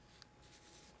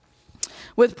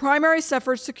 With primary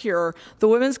suffrage secure, the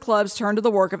women's clubs turned to the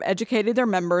work of educating their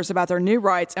members about their new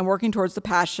rights and working towards the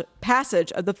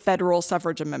passage of the federal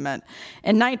suffrage amendment.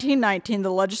 In 1919,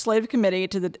 the legislative committee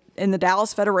in the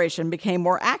Dallas Federation became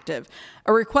more active.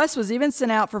 A request was even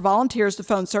sent out for volunteers to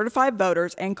phone certified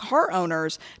voters and car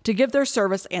owners to give their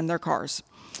service and their cars.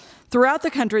 Throughout the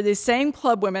country, these same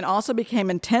club women also became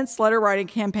intense letter-writing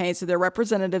campaigns to their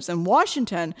representatives in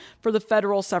Washington for the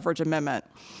federal suffrage amendment.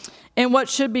 In what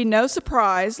should be no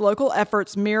surprise, local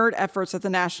efforts mirrored efforts at the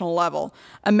national level.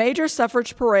 A major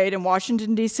suffrage parade in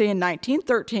Washington, D.C. in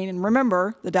 1913, and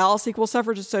remember, the Dallas Equal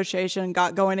Suffrage Association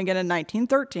got going again in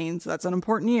 1913, so that's an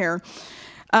important year,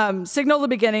 signaled the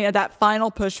beginning of that final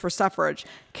push for suffrage.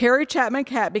 Carrie Chapman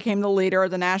Catt became the leader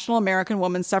of the National American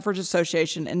Women's Suffrage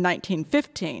Association in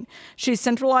 1915. She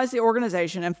centralized the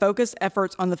organization and focused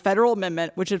efforts on the federal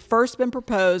amendment, which had first been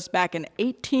proposed back in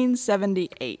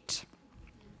 1878.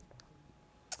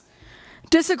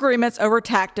 Disagreements over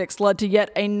tactics led to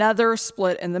yet another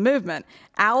split in the movement.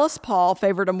 Alice Paul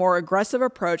favored a more aggressive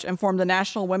approach and formed the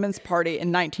National Women's Party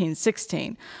in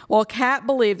 1916, while Catt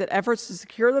believed that efforts to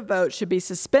secure the vote should be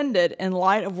suspended in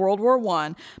light of World War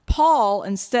I. Paul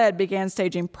instead began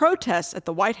staging protests at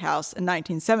the White House in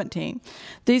 1917.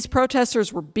 These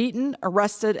protesters were beaten,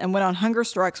 arrested, and went on hunger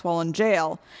strikes while in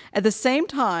jail. At the same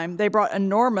time, they brought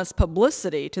enormous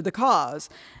publicity to the cause,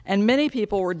 and many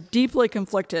people were deeply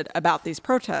conflicted about these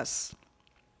protests.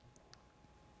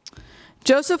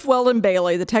 Joseph Weldon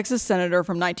Bailey, the Texas senator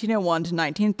from 1901 to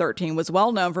 1913, was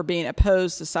well known for being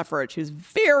opposed to suffrage. He was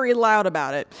very loud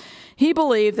about it. He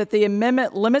believed that the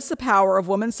amendment limits the power of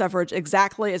women's suffrage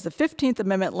exactly as the 15th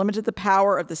Amendment limited the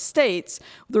power of the states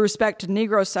with respect to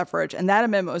Negro suffrage, and that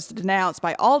amendment was denounced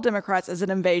by all Democrats as an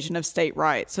invasion of state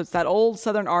rights. So it's that old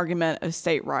Southern argument of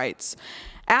state rights.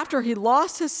 After he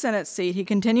lost his Senate seat, he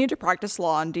continued to practice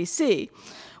law in D.C.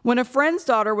 When a friend's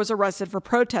daughter was arrested for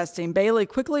protesting, Bailey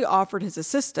quickly offered his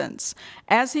assistance.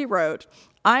 As he wrote,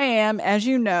 "I am, as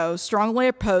you know, strongly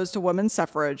opposed to women's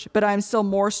suffrage, but I am still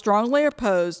more strongly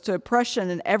opposed to oppression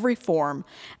in every form,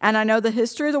 and I know the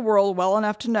history of the world well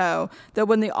enough to know that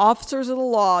when the officers of the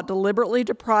law deliberately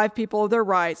deprive people of their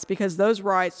rights because those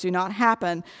rights do not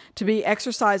happen to be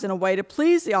exercised in a way to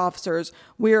please the officers,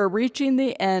 we are reaching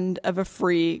the end of a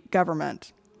free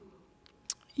government."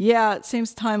 Yeah, it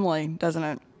seems timely, doesn't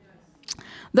it?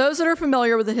 Those that are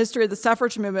familiar with the history of the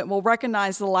suffrage movement will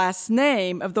recognize the last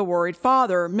name of the worried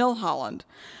father, Milholland.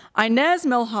 Inez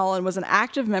Milholland was an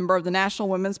active member of the National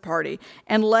Women's Party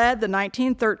and led the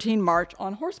 1913 march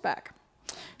on horseback.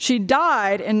 She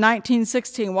died in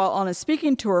 1916 while on a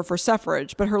speaking tour for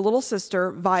suffrage, but her little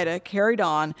sister, Vida, carried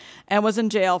on and was in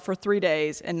jail for 3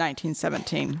 days in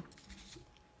 1917.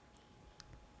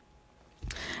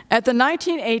 At the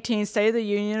 1918 State of the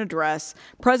Union address,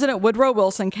 President Woodrow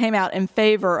Wilson came out in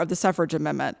favor of the suffrage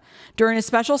amendment. During a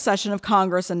special session of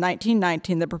Congress in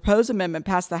 1919, the proposed amendment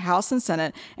passed the House and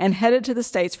Senate and headed to the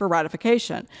states for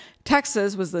ratification.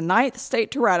 Texas was the 9th state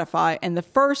to ratify and the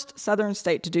first Southern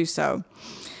state to do so.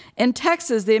 In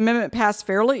Texas, the amendment passed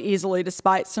fairly easily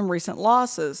despite some recent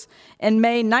losses. In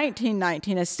May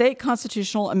 1919, a state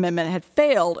constitutional amendment had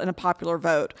failed in a popular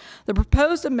vote. The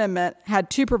proposed amendment had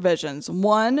two provisions.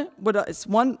 One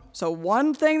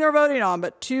thing they're voting on,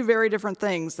 but two very different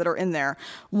things that are in there.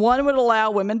 One would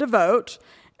allow women to vote,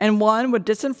 and one would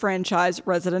disenfranchise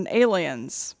resident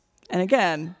aliens. And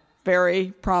again,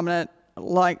 very prominent,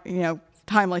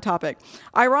 timely topic.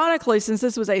 Ironically, since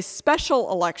this was a special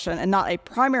election and not a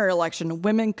primary election,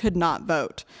 women could not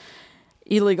vote.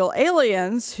 Illegal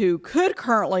aliens who could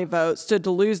currently vote stood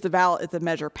to lose the ballot if the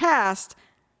measure passed,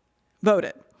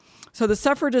 voted. So the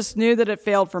suffragists knew that it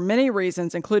failed for many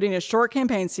reasons, including a short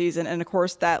campaign season and, of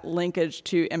course, that linkage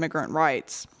to immigrant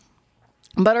rights.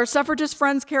 But our suffragist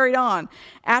friends carried on.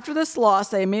 After this loss,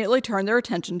 they immediately turned their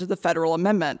attention to the federal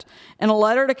amendment. In a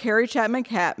letter to Carrie Chapman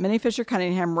Catt, Minnie Fisher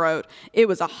Cunningham wrote, "It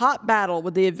was a hot battle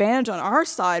with the advantage on our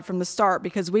side from the start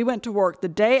because we went to work the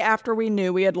day after we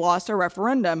knew we had lost our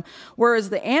referendum, whereas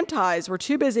the antis were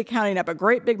too busy counting up a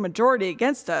great big majority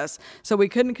against us, so we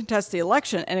couldn't contest the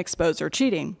election and expose our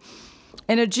cheating."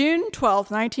 In a June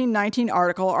 12, 1919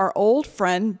 article, our old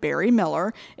friend Barry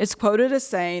Miller is quoted as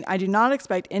saying, "I do not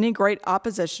expect any great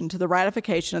opposition to the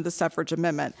ratification of the suffrage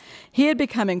amendment." He had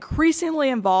become increasingly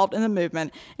involved in the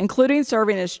movement, including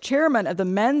serving as chairman of the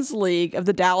Men's League of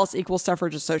the Dallas Equal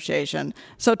Suffrage Association.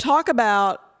 So talk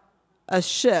about a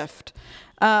shift.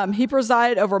 He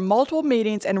presided over multiple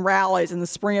meetings and rallies in the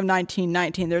spring of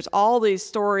 1919. There's all these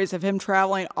stories of him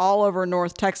traveling all over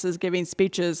North Texas giving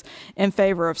speeches in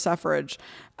favor of suffrage.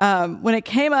 When it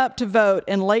came up to vote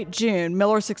in late June,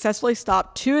 Miller successfully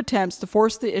stopped 2 attempts to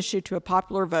force the issue to a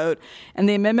popular vote, and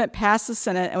the amendment passed the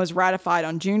Senate and was ratified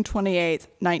on June 28,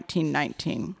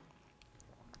 1919.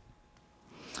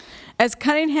 As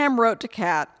Cunningham wrote to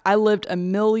Catt, "I lived a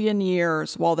million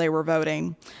years while they were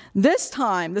voting." This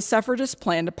time, the suffragists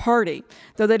planned a party,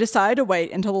 though they decided to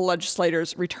wait until the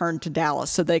legislators returned to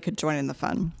Dallas so they could join in the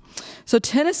fun. So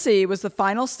Tennessee was the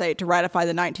final state to ratify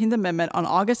the 19th Amendment on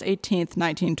August 18,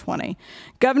 1920.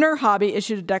 Governor Hobby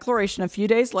issued a declaration a few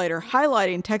days later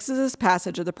highlighting Texas's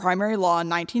passage of the primary law in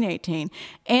 1918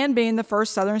 and being the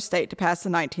first southern state to pass the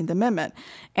 19th Amendment.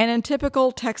 And in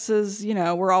typical Texas,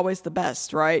 we're always the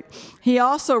best, right? He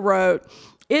also wrote,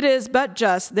 "It is but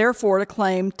just, therefore, to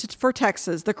claim for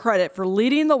Texas the credit for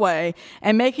leading the way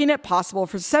and making it possible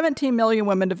for 17 million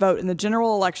women to vote in the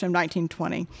general election of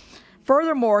 1920.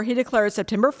 Furthermore, he declared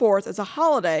September 4th as a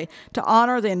holiday to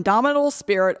honor the indomitable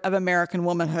spirit of American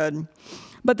womanhood."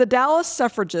 But the Dallas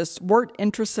suffragists weren't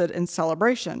interested in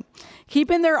celebration.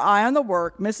 Keeping their eye on the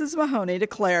work, Mrs. Mahoney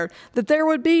declared that there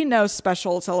would be no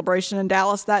special celebration in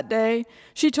Dallas that day.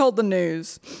 She told the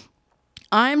News,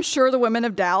 "I am sure the women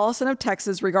of Dallas and of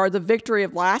Texas regard the victory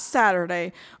of last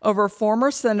Saturday over former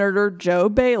Senator Joe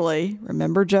Bailey,"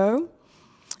 remember Joe,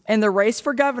 "in the race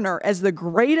for governor as the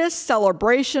greatest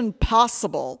celebration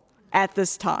possible at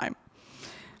this time."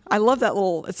 I love that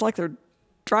it's like they're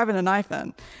driving a knife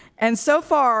in. "And so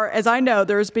far as I know,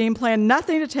 there is being planned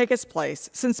nothing to take its place,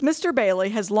 since Mr. Bailey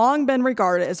has long been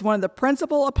regarded as one of the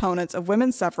principal opponents of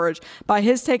women's suffrage by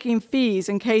his taking fees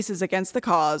in cases against the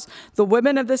cause. The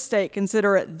women of this state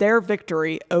consider it their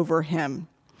victory over him."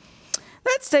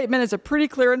 That statement is a pretty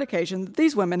clear indication that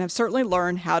these women have certainly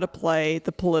learned how to play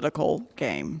the political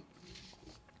game.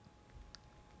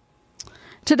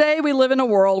 Today, we live in a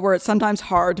world where it's sometimes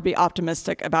hard to be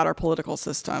optimistic about our political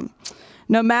system.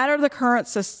 No matter the current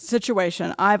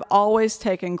situation, I've always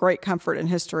taken great comfort in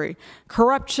history.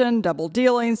 Corruption, double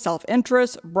dealing,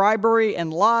 self-interest, bribery,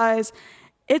 and lies,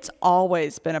 it's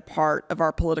always been a part of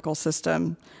our political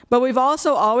system. But we've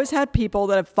also always had people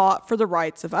that have fought for the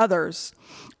rights of others.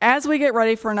 As we get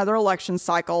ready for another election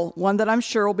cycle, one that I'm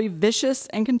sure will be vicious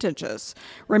and contentious,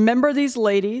 remember these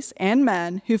ladies and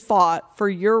men who fought for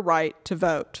your right to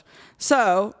vote.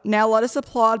 So now let us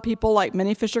applaud people like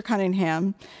Minnie Fisher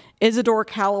Cunningham, Isadore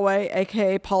Calloway,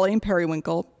 aka Pauline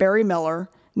Periwinkle, Barry Miller,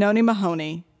 Noni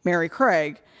Mahoney, Mary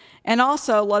Craig, and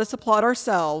also let us applaud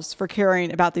ourselves for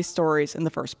caring about these stories in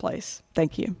the first place.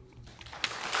 Thank you.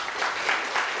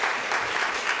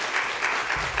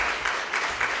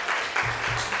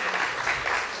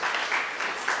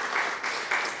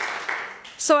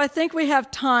 So I think we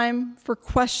have time for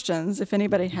questions if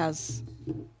anybody has.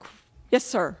 Yes,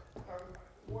 sir.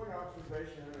 One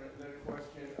observation and then a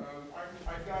question.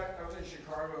 I was in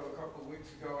Chicago a couple of weeks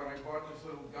ago and I bought this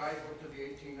little guidebook to the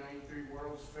 1893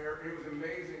 World's Fair. It was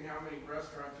amazing how many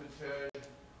restaurants it said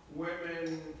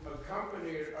women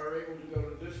accompanied are able to go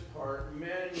to this part,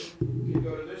 men can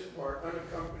go to this part,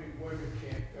 unaccompanied women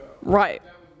can't go. Right.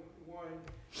 That was one.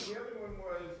 The other one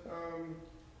was,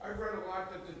 I've read a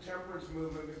lot that the temperance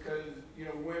movement, because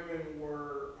women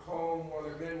were home while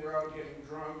their men were out getting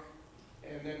drunk,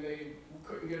 and then they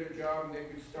couldn't get a job and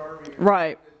they'd be starving.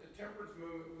 Right. The temperance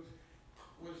movement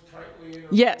was tightly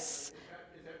interwoven. Yes.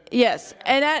 Yes,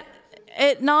 and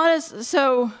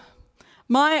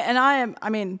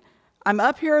I'm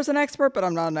up here as an expert, but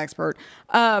I'm not an expert.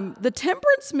 The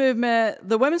temperance movement,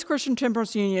 the Women's Christian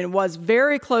Temperance Union, was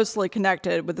very closely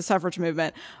connected with the suffrage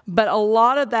movement, but a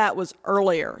lot of that was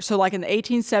earlier, so like in the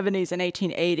 1870s and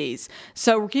 1880s.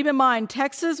 So keep in mind,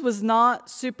 Texas was not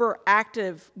super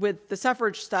active with the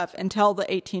suffrage stuff until the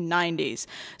 1890s.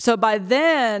 So by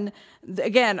then,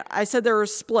 again, I said there were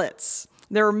splits.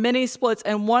 there were many splits,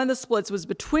 and one of the splits was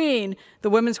between the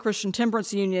Women's Christian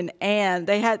Temperance Union, and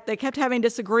they kept having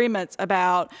disagreements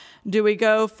about, do we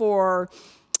go for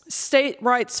state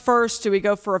rights first? Do we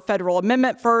go for a federal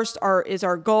amendment first? Or is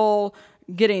our goal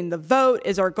getting the vote?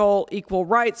 Is our goal equal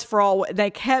rights for all? They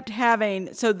kept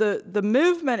having, so the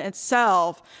movement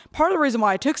itself, part of the reason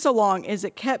why it took so long is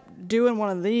it kept doing one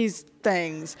of these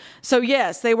things. So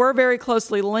yes, they were very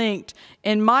closely linked.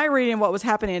 In my reading, what was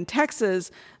happening in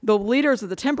Texas, the leaders of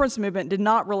the temperance movement did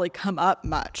not really come up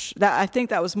much. I think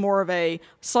that was more of a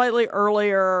slightly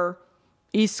earlier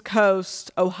East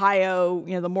Coast, Ohio,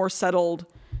 the more settled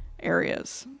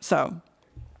areas. So,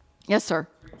 yes, sir.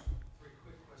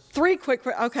 Three quick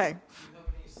questions. Okay. Do you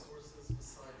have any sources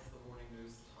besides the Morning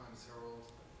News, the Times Herald?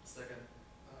 Second,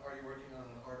 are you working on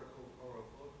an article or a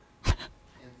book?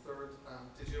 And third,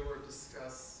 did you ever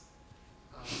discuss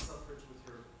suffrage with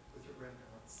your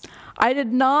grandparents? I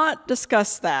did not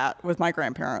discuss that with my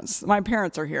grandparents. My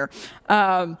parents are here.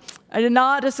 I did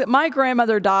not discuss. My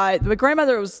grandmother died. The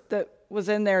grandmother that was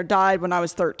in there died when I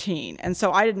was 13, and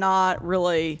so I did not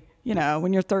really.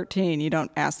 When you're 13, you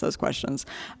don't ask those questions.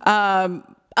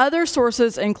 Other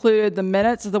sources include the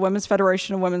minutes of the Women's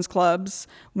Federation of Women's Clubs,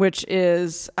 which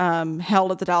is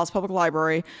held at the Dallas Public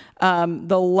Library.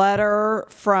 The letter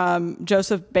from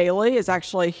Joseph Bailey is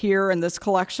actually here in this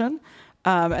collection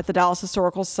at the Dallas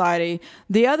Historical Society.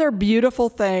 The other beautiful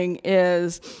thing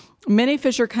is Minnie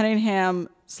Fisher Cunningham's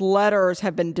letters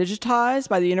have been digitized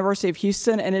by the University of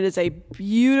Houston, and it is it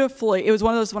was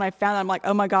one of those when I found it, I'm like,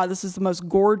 oh my God, this is the most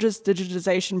gorgeous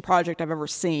digitization project I've ever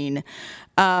seen.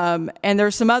 And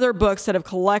there's some other books that have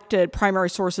collected primary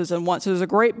sources in one. So there's a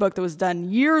great book that was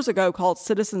done years ago called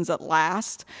Citizens at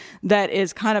Last that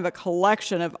is kind of a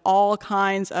collection of all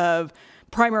kinds of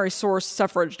primary source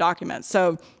suffrage documents.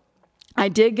 So I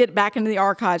did get back into the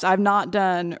archives. I've not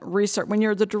done research. When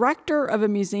you're the director of a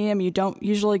museum, you don't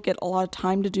usually get a lot of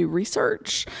time to do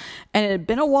research. And it had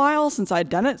been a while since I'd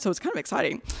done it, so it's kind of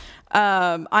exciting.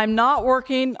 I'm not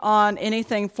working on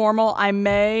anything formal. I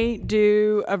may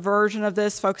do a version of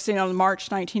this focusing on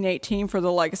March 1918 for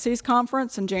the Legacies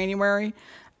Conference in January.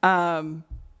 So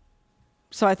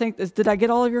I think, did I get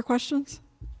all of your questions?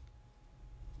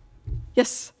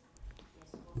 Yes?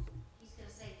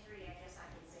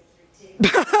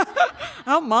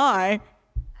 Oh my.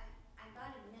 I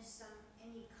might have missed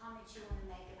any comments you want to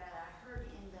make about it. I heard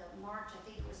in the march, I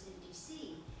think it was in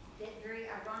D.C., that very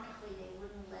ironically they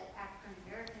wouldn't let African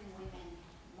American women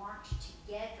march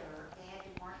together. They had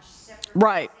to march separately.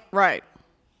 Right.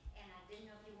 And I didn't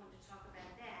know if you wanted to talk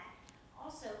about that.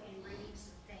 Also, in reading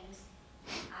some things,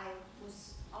 I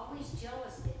was always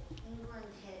jealous that England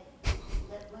had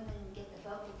let women get the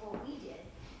vote before we did.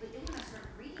 But then when I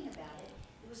started reading about it,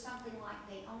 it was something like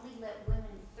they only let women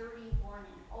 31 and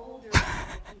older if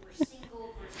you were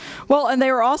single versus. Well, and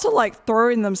they were also like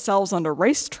throwing themselves onto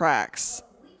racetracks.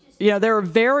 They were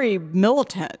very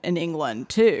militant in England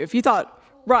too. If you thought,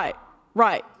 right. So I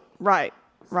felt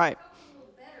a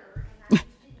little better, and I just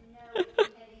didn't know if you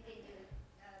had anything to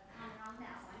comment on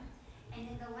that one. And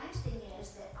then the last thing is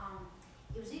that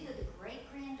it was either the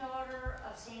great-granddaughter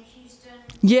of Sam Houston.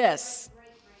 Yes.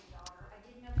 Great-granddaughter. I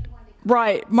didn't know if you wanted to.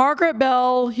 Right. Margaret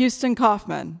Bell Houston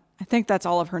Kaufman, I think that's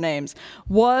all of her names,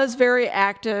 was very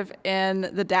active in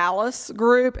the Dallas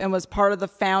group and was part of the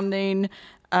founding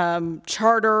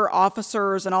charter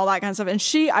officers and all that kind of stuff.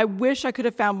 And I wish I could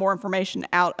have found more information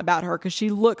out about her because she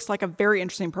looks like a very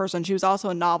interesting person. She was also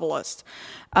a novelist.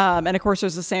 And of course,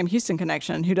 there's the Sam Houston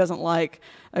connection. Who doesn't like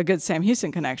a good Sam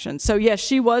Houston connection? So yes,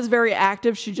 she was very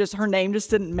active. Her name just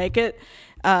didn't make it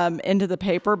into the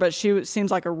paper, but she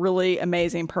seems like a really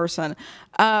amazing person.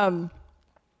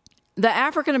 The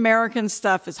African American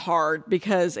stuff is hard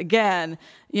because, again,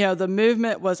 the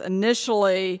movement was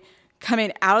initially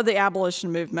coming out of the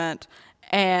abolition movement,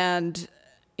 and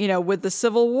with the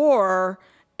Civil War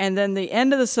and then the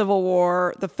end of the Civil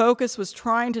War, the focus was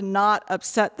trying to not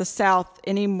upset the South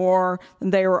any more than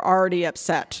they were already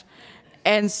upset.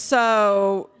 And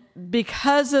so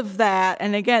because of that,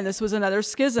 and again, this was another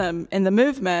schism in the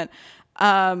movement,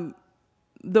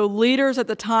 the leaders at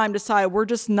the time decided we're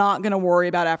just not going to worry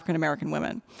about African American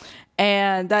women.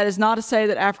 And that is not to say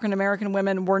that African American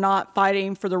women were not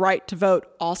fighting for the right to vote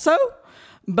also,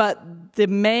 but the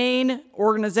main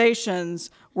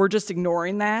organizations were just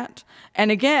ignoring that.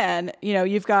 And again,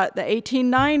 you've got the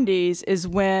 1890s is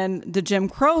when the Jim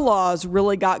Crow laws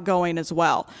really got going as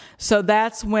well. So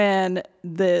that's when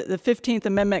the 15th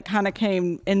Amendment kind of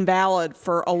came invalid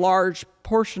for a large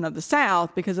portion of the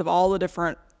South because of all the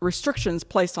different restrictions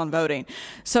placed on voting.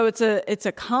 So it's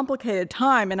a complicated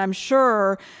time, and I'm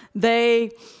sure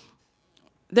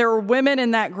there are women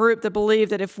in that group that believe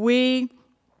that if we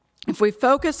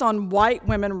focus on white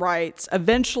women rights,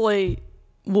 eventually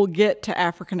we'll get to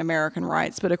African American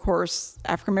rights. But of course,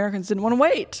 African Americans didn't want to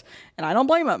wait, and I don't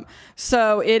blame them.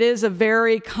 So it is a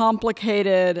very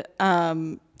complicated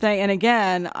thing. And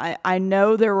again, I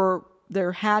know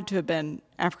there had to have been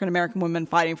African American women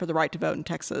fighting for the right to vote in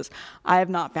Texas. I have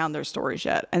not found their stories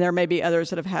yet, and there may be others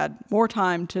that have had more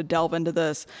time to delve into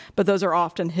this. But those are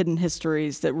often hidden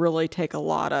histories that really take a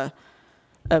lot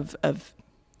of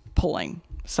pulling.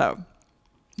 So,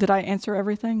 did I answer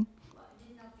everything? Well, I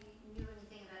didn't know if you knew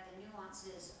anything about the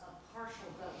nuances of partial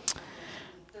vote.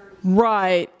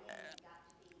 Right.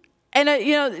 And,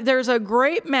 you know, there's a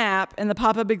great map in the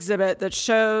pop-up exhibit that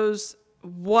shows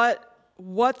what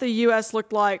the U.S.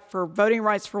 looked like for voting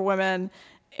rights for women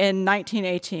in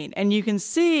 1918. And you can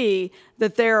see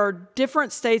that there are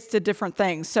different states did different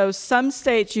things. So some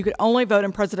states you could only vote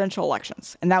in presidential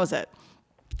elections, and that was it.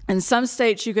 In some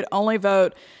states you could only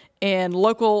vote in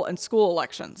local and school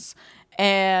elections.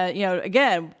 And, you know,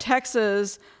 again,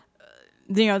 Texas,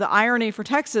 you know, the irony for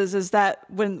Texas is that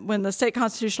when the state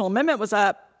constitutional amendment was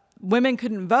up, women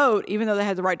couldn't vote even though they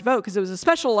had the right to vote because it was a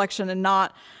special election and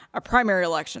not a primary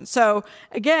election. So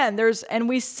again, and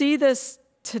we see this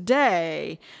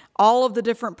today, all of the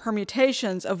different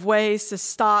permutations of ways to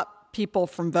stop people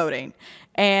from voting.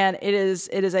 And it is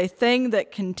a thing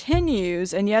that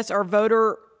continues. And yes, our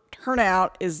voter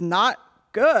turnout is not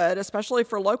good, especially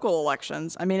for local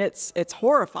elections. I mean, it's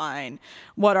horrifying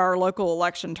what our local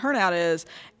election turnout is.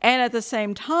 And at the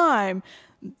same time,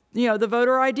 you know, the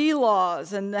voter ID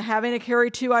laws and the having to carry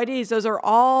 2 IDs, those are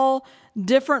all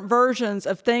different versions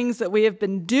of things that we have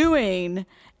been doing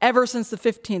ever since the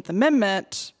 15th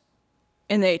Amendment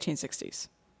in the 1860s.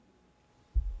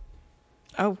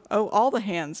 Oh, all the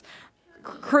hands.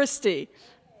 Christy.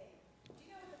 Do you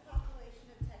know what the population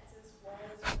of Texas was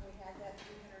when we had that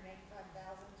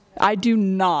 385,000? I do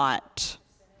not.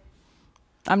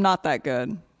 I'm not that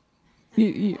good.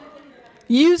 You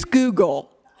use Google.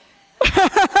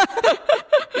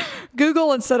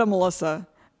 Google instead of Melissa.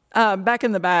 Back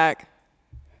in the back.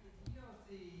 Do you know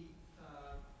if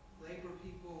the labor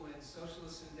people and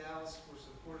socialists in Dallas were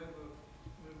supportive of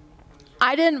women's rights?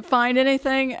 I didn't find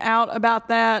anything out about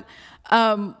that.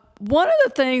 One of the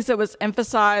things that was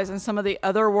emphasized in some of the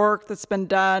other work that's been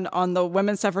done on the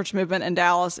women's suffrage movement in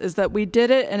Dallas is that we did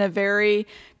it in a very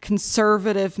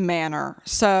conservative manner.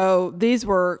 So these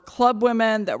were club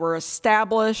women that were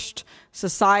established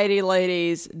society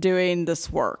ladies doing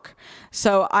this work.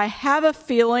 So I have a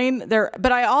feeling there,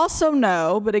 but I also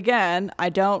know, but again, I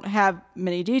don't have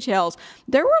many details,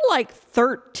 there were like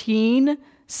 13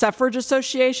 suffrage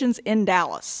associations in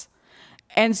Dallas.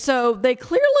 And so they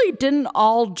clearly didn't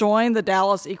all join the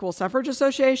Dallas Equal Suffrage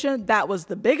Association. That was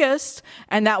the biggest,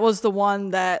 and that was the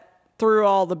one that threw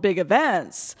all the big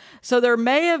events. So there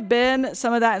may have been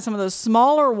some of that in some of those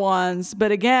smaller ones,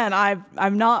 but again,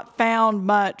 I've not found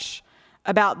much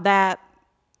about that,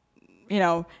 you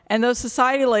know, and those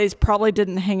society ladies probably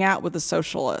didn't hang out with the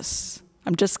socialists.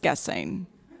 I'm just guessing.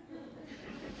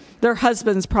 Their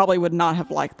husbands probably would not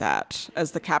have liked that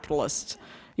as the capitalists.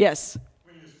 Yes?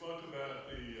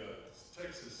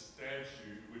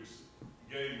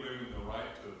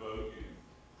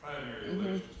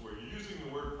 Elections, were you using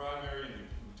the word primary in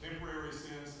the contemporary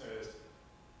sense as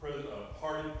party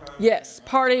primary? Yes,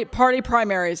 party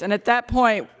primaries. And at that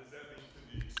point, does that mean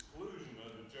to the exclusion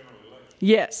of the general election?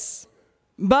 Yes.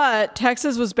 But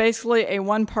Texas was basically a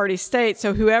one-party state,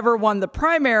 so whoever won the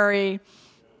primary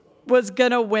was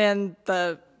going to win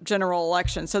the general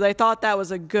election. So they thought that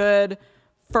was a good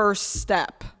first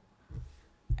step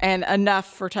and enough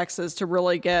for Texas to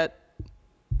really get,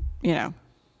 you know,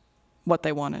 what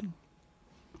they wanted.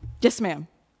 Yes, ma'am.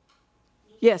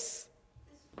 Yes.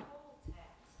 This poll tax,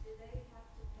 do they have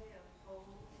to pay a poll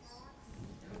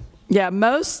tax? Yeah,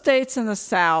 most states in the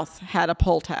South had a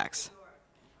poll tax.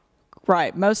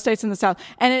 Right, most states in the South.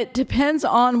 And it depends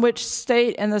on which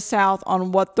state in the South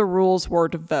on what the rules were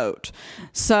to vote.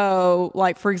 So,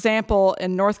 like, for example,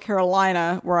 in North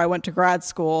Carolina, where I went to grad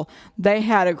school, they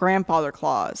had a grandfather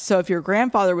clause. So if your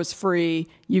grandfather was free,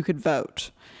 you could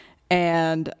vote.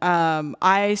 And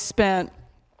I spent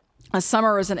a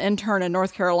summer as an intern in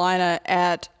North Carolina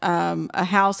at a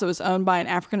house that was owned by an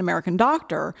African-American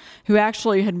doctor who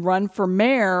actually had run for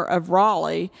mayor of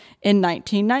Raleigh in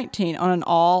 1919 on an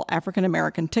all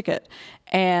African-American ticket.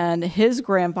 And his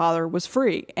grandfather was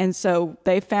free. And so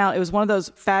they found, it was one of those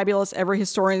fabulous every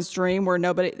historian's dream where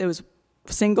it was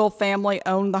single family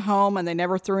owned the home and they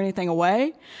never threw anything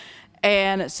away.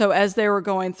 And so as they were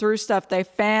going through stuff, they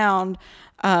found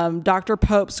Dr.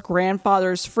 Pope's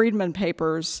grandfather's Freedman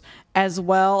Papers, as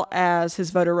well as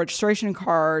his voter registration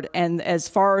card. And as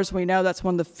far as we know, that's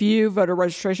one of the few voter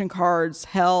registration cards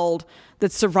held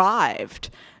that survived,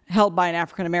 held by an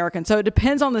African American. So it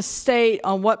depends on the state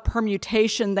on what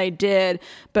permutation they did,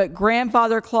 but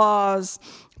grandfather clause,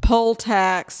 poll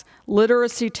tax,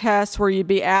 literacy tests where you'd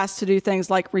be asked to do things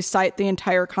like recite the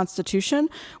entire Constitution,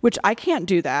 which I can't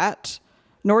do that,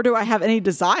 nor do I have any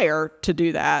desire to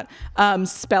do that.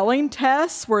 Spelling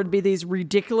tests where it'd be these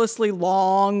ridiculously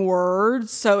long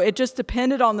words. So it just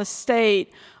depended on the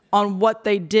state on what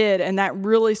they did, and that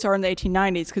really started in the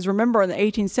 1890s. Because remember, in the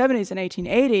 1870s and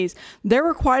 1880s, there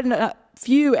were quite a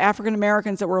few African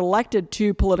Americans that were elected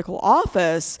to political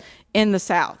office in the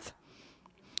South.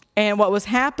 And what was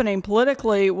happening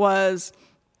politically was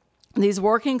these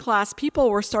working class people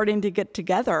were starting to get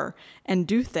together and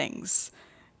do things.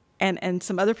 And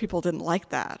some other people didn't like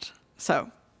that. So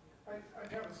I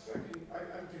have a second,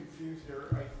 I'm confused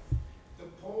here. The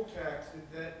poll tax,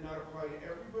 did that not apply to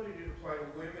everybody? Did it apply to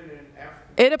women and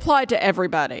African? it applied to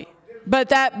everybody.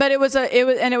 But it was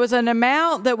an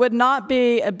amount that would not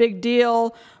be a big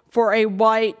deal for a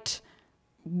white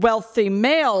wealthy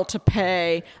male to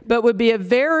pay, but would be a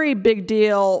very big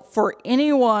deal for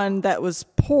anyone that was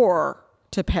poor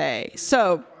to pay.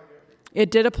 So it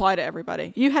did apply to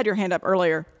everybody. You had your hand up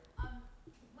earlier.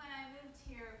 When I moved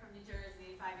here from New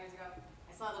Jersey 5 years ago,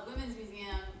 I saw the Women's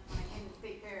Museum when I came to the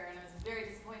State Fair, and I was very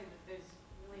disappointed that there's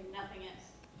really nothing in it.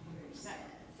 Is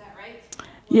that right?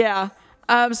 Yeah.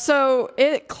 So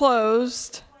it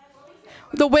closed.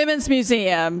 The Women's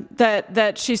Museum,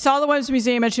 that she saw the Women's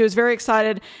Museum and she was very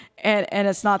excited, and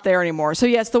it's not there anymore. So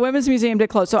yes, the Women's Museum did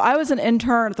close. So I was an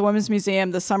intern at the Women's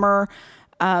Museum the summer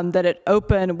that it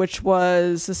opened, which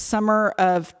was the summer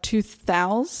of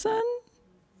 2000.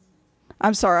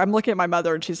 I'm sorry, I'm looking at my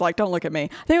mother and she's like, don't look at me.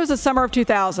 I think it was the summer of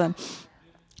 2000.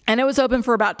 And it was open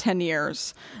for about 10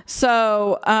 years.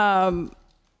 So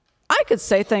I could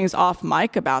say things off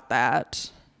mic about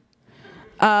that.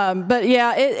 But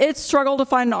yeah, it struggled to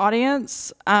find an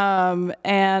audience,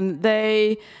 and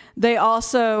they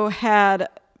also had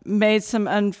made some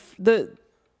the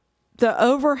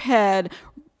overhead.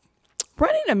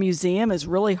 Running a museum is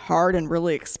really hard and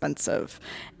really expensive,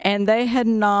 and they had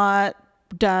not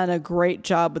done a great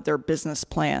job with their business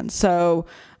plan. So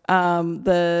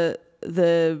the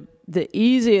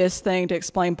easiest thing to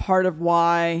explain part of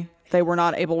why they were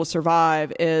not able to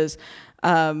survive is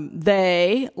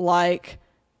they, like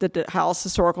the Dallas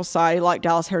Historical Society, like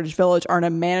Dallas Heritage Village, are in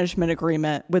a management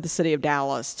agreement with the city of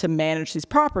Dallas to manage these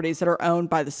properties that are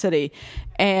owned by the city.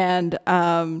 And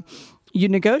you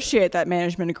negotiate that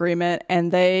management agreement,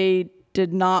 and they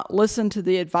did not listen to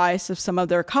the advice of some of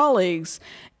their colleagues.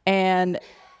 And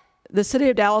the city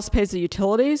of Dallas pays the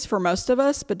utilities for most of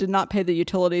us, but did not pay the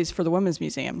utilities for the Women's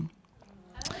Museum.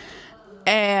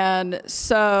 And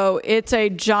so it's a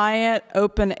giant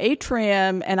open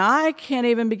atrium, and I can't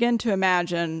even begin to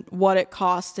imagine what it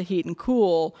costs to heat and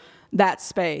cool that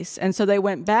space. And so they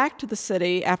went back to the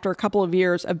city after a couple of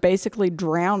years of basically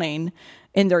drowning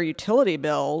in their utility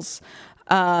bills,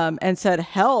 and said,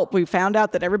 help, we found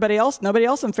out that nobody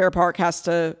else in Fair Park has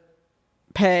to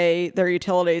pay their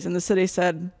utilities. And the city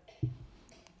said,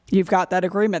 you've got that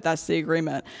agreement, that's the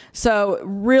agreement. So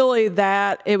really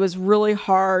it was really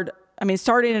hard. I mean,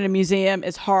 starting in a museum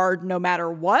is hard no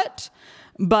matter what,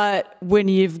 but when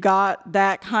you've got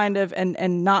that kind of,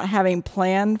 and not having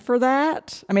planned for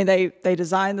that, I mean, they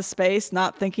designed the space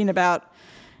not thinking about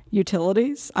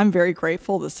utilities. I'm very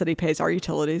grateful the city pays our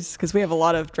utilities because we have a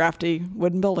lot of drafty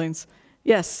wooden buildings.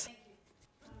 Yes?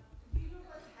 Do you know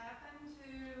what happened to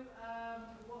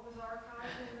what was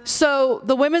archived? So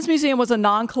the Women's Museum was a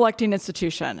non-collecting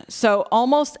institution. So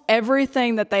almost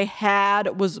everything that they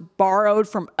had was borrowed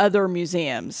from other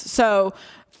museums. So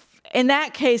in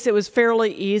that case, it was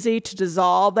fairly easy to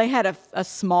dissolve. They had a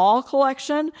small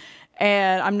collection,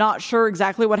 and I'm not sure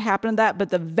exactly what happened to that, but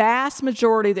the vast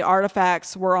majority of the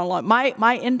artifacts were on loan. My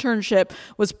internship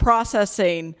was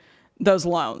processing those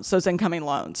loans, those incoming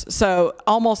loans. So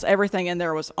almost everything in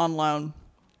there was on loan.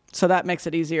 So that makes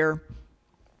it easier.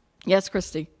 Yes,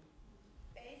 Christy?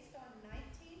 Based on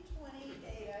 1920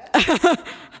 data,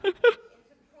 it's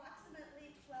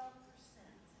approximately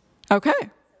 12%. Okay.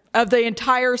 Of the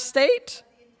entire state?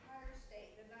 The entire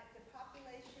state. The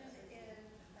population in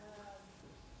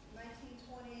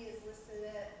 1920 is listed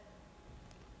at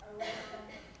around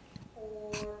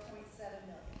 4.7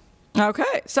 million.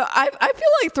 Okay. So I feel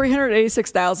like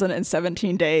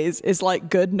 386,017 days is like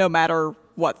good no matter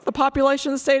what the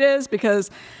population of the state is,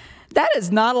 because that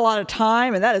is not a lot of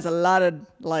time, and that is a lot of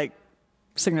like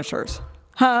signatures.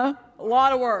 Huh? A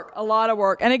lot of work, a lot of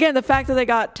work. And again, the fact that they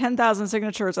got 10,000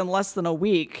 signatures in less than a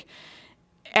week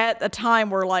at a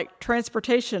time where like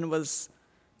transportation was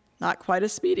not quite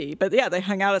as speedy. But yeah, they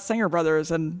hung out at Singer Brothers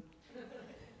and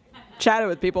chatted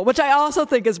with people, which I also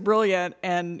think is brilliant.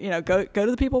 And, you know, go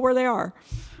to the people where they are.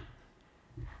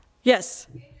 Yes?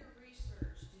 In your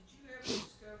research, did you ever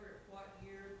discover at what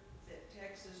year that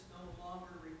Texas no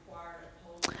longer required a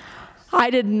poll tax?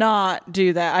 I did not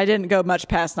do that. I didn't go much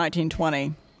past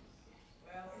 1920.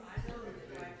 Well, I know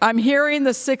that like I'm hearing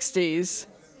the 60s.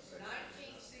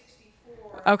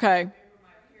 1964. Okay. I remember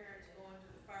my parents going to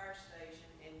the fire station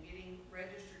and getting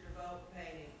registered to vote,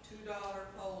 paying a $2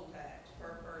 poll tax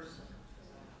per person.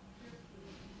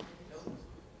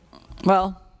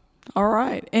 Well, all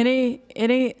right.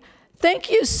 Thank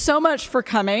you so much for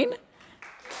coming.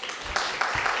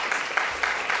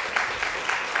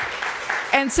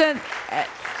 And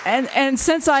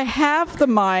since I have the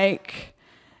mic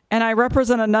and I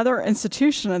represent another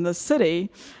institution in the city,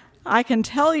 I can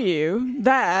tell you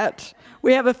that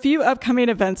we have a few upcoming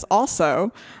events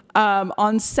also.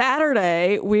 On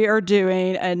Saturday, we are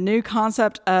doing a new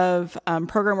concept of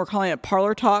program. We're calling it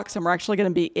Parlor Talks, and we're actually going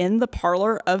to be in the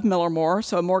parlor of Millermore,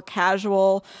 so a more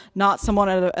casual, not someone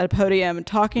at a podium,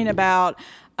 talking about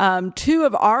two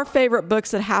of our favorite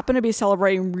books that happen to be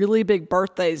celebrating really big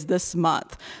birthdays this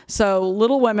month. So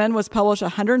Little Women was published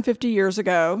 150 years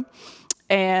ago,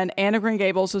 and Anne of Green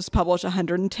Gables was published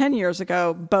 110 years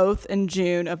ago, both in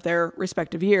June of their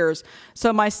respective years.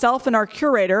 So myself and our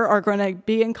curator are going to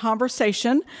be in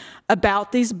conversation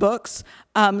about these books.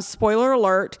 Spoiler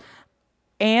alert,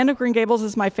 Anne of Green Gables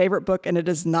is my favorite book, and it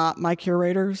is not my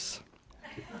curator's.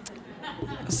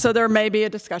 So there may be a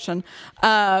discussion.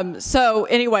 So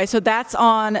that's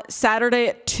on Saturday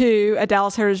at 2 at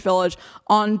Dallas Heritage Village.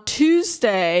 On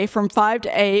Tuesday from 5 to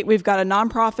 8, we've got a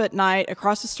nonprofit night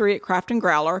across the street at Craft and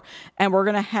Growler, and we're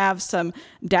going to have some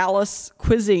Dallas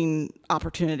quizzing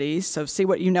opportunities. So see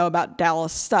what you know about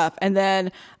Dallas stuff. And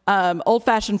then Old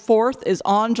Fashioned 4th is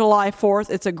on July 4th.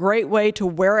 It's a great way to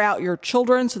wear out your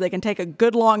children so they can take a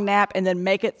good long nap and then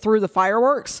make it through the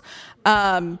fireworks.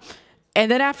 And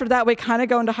then after that, we kind of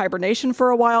go into hibernation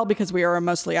for a while because we are a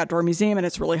mostly outdoor museum and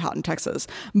it's really hot in Texas.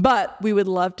 But we would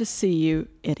love to see you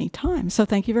anytime. So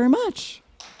thank you very much.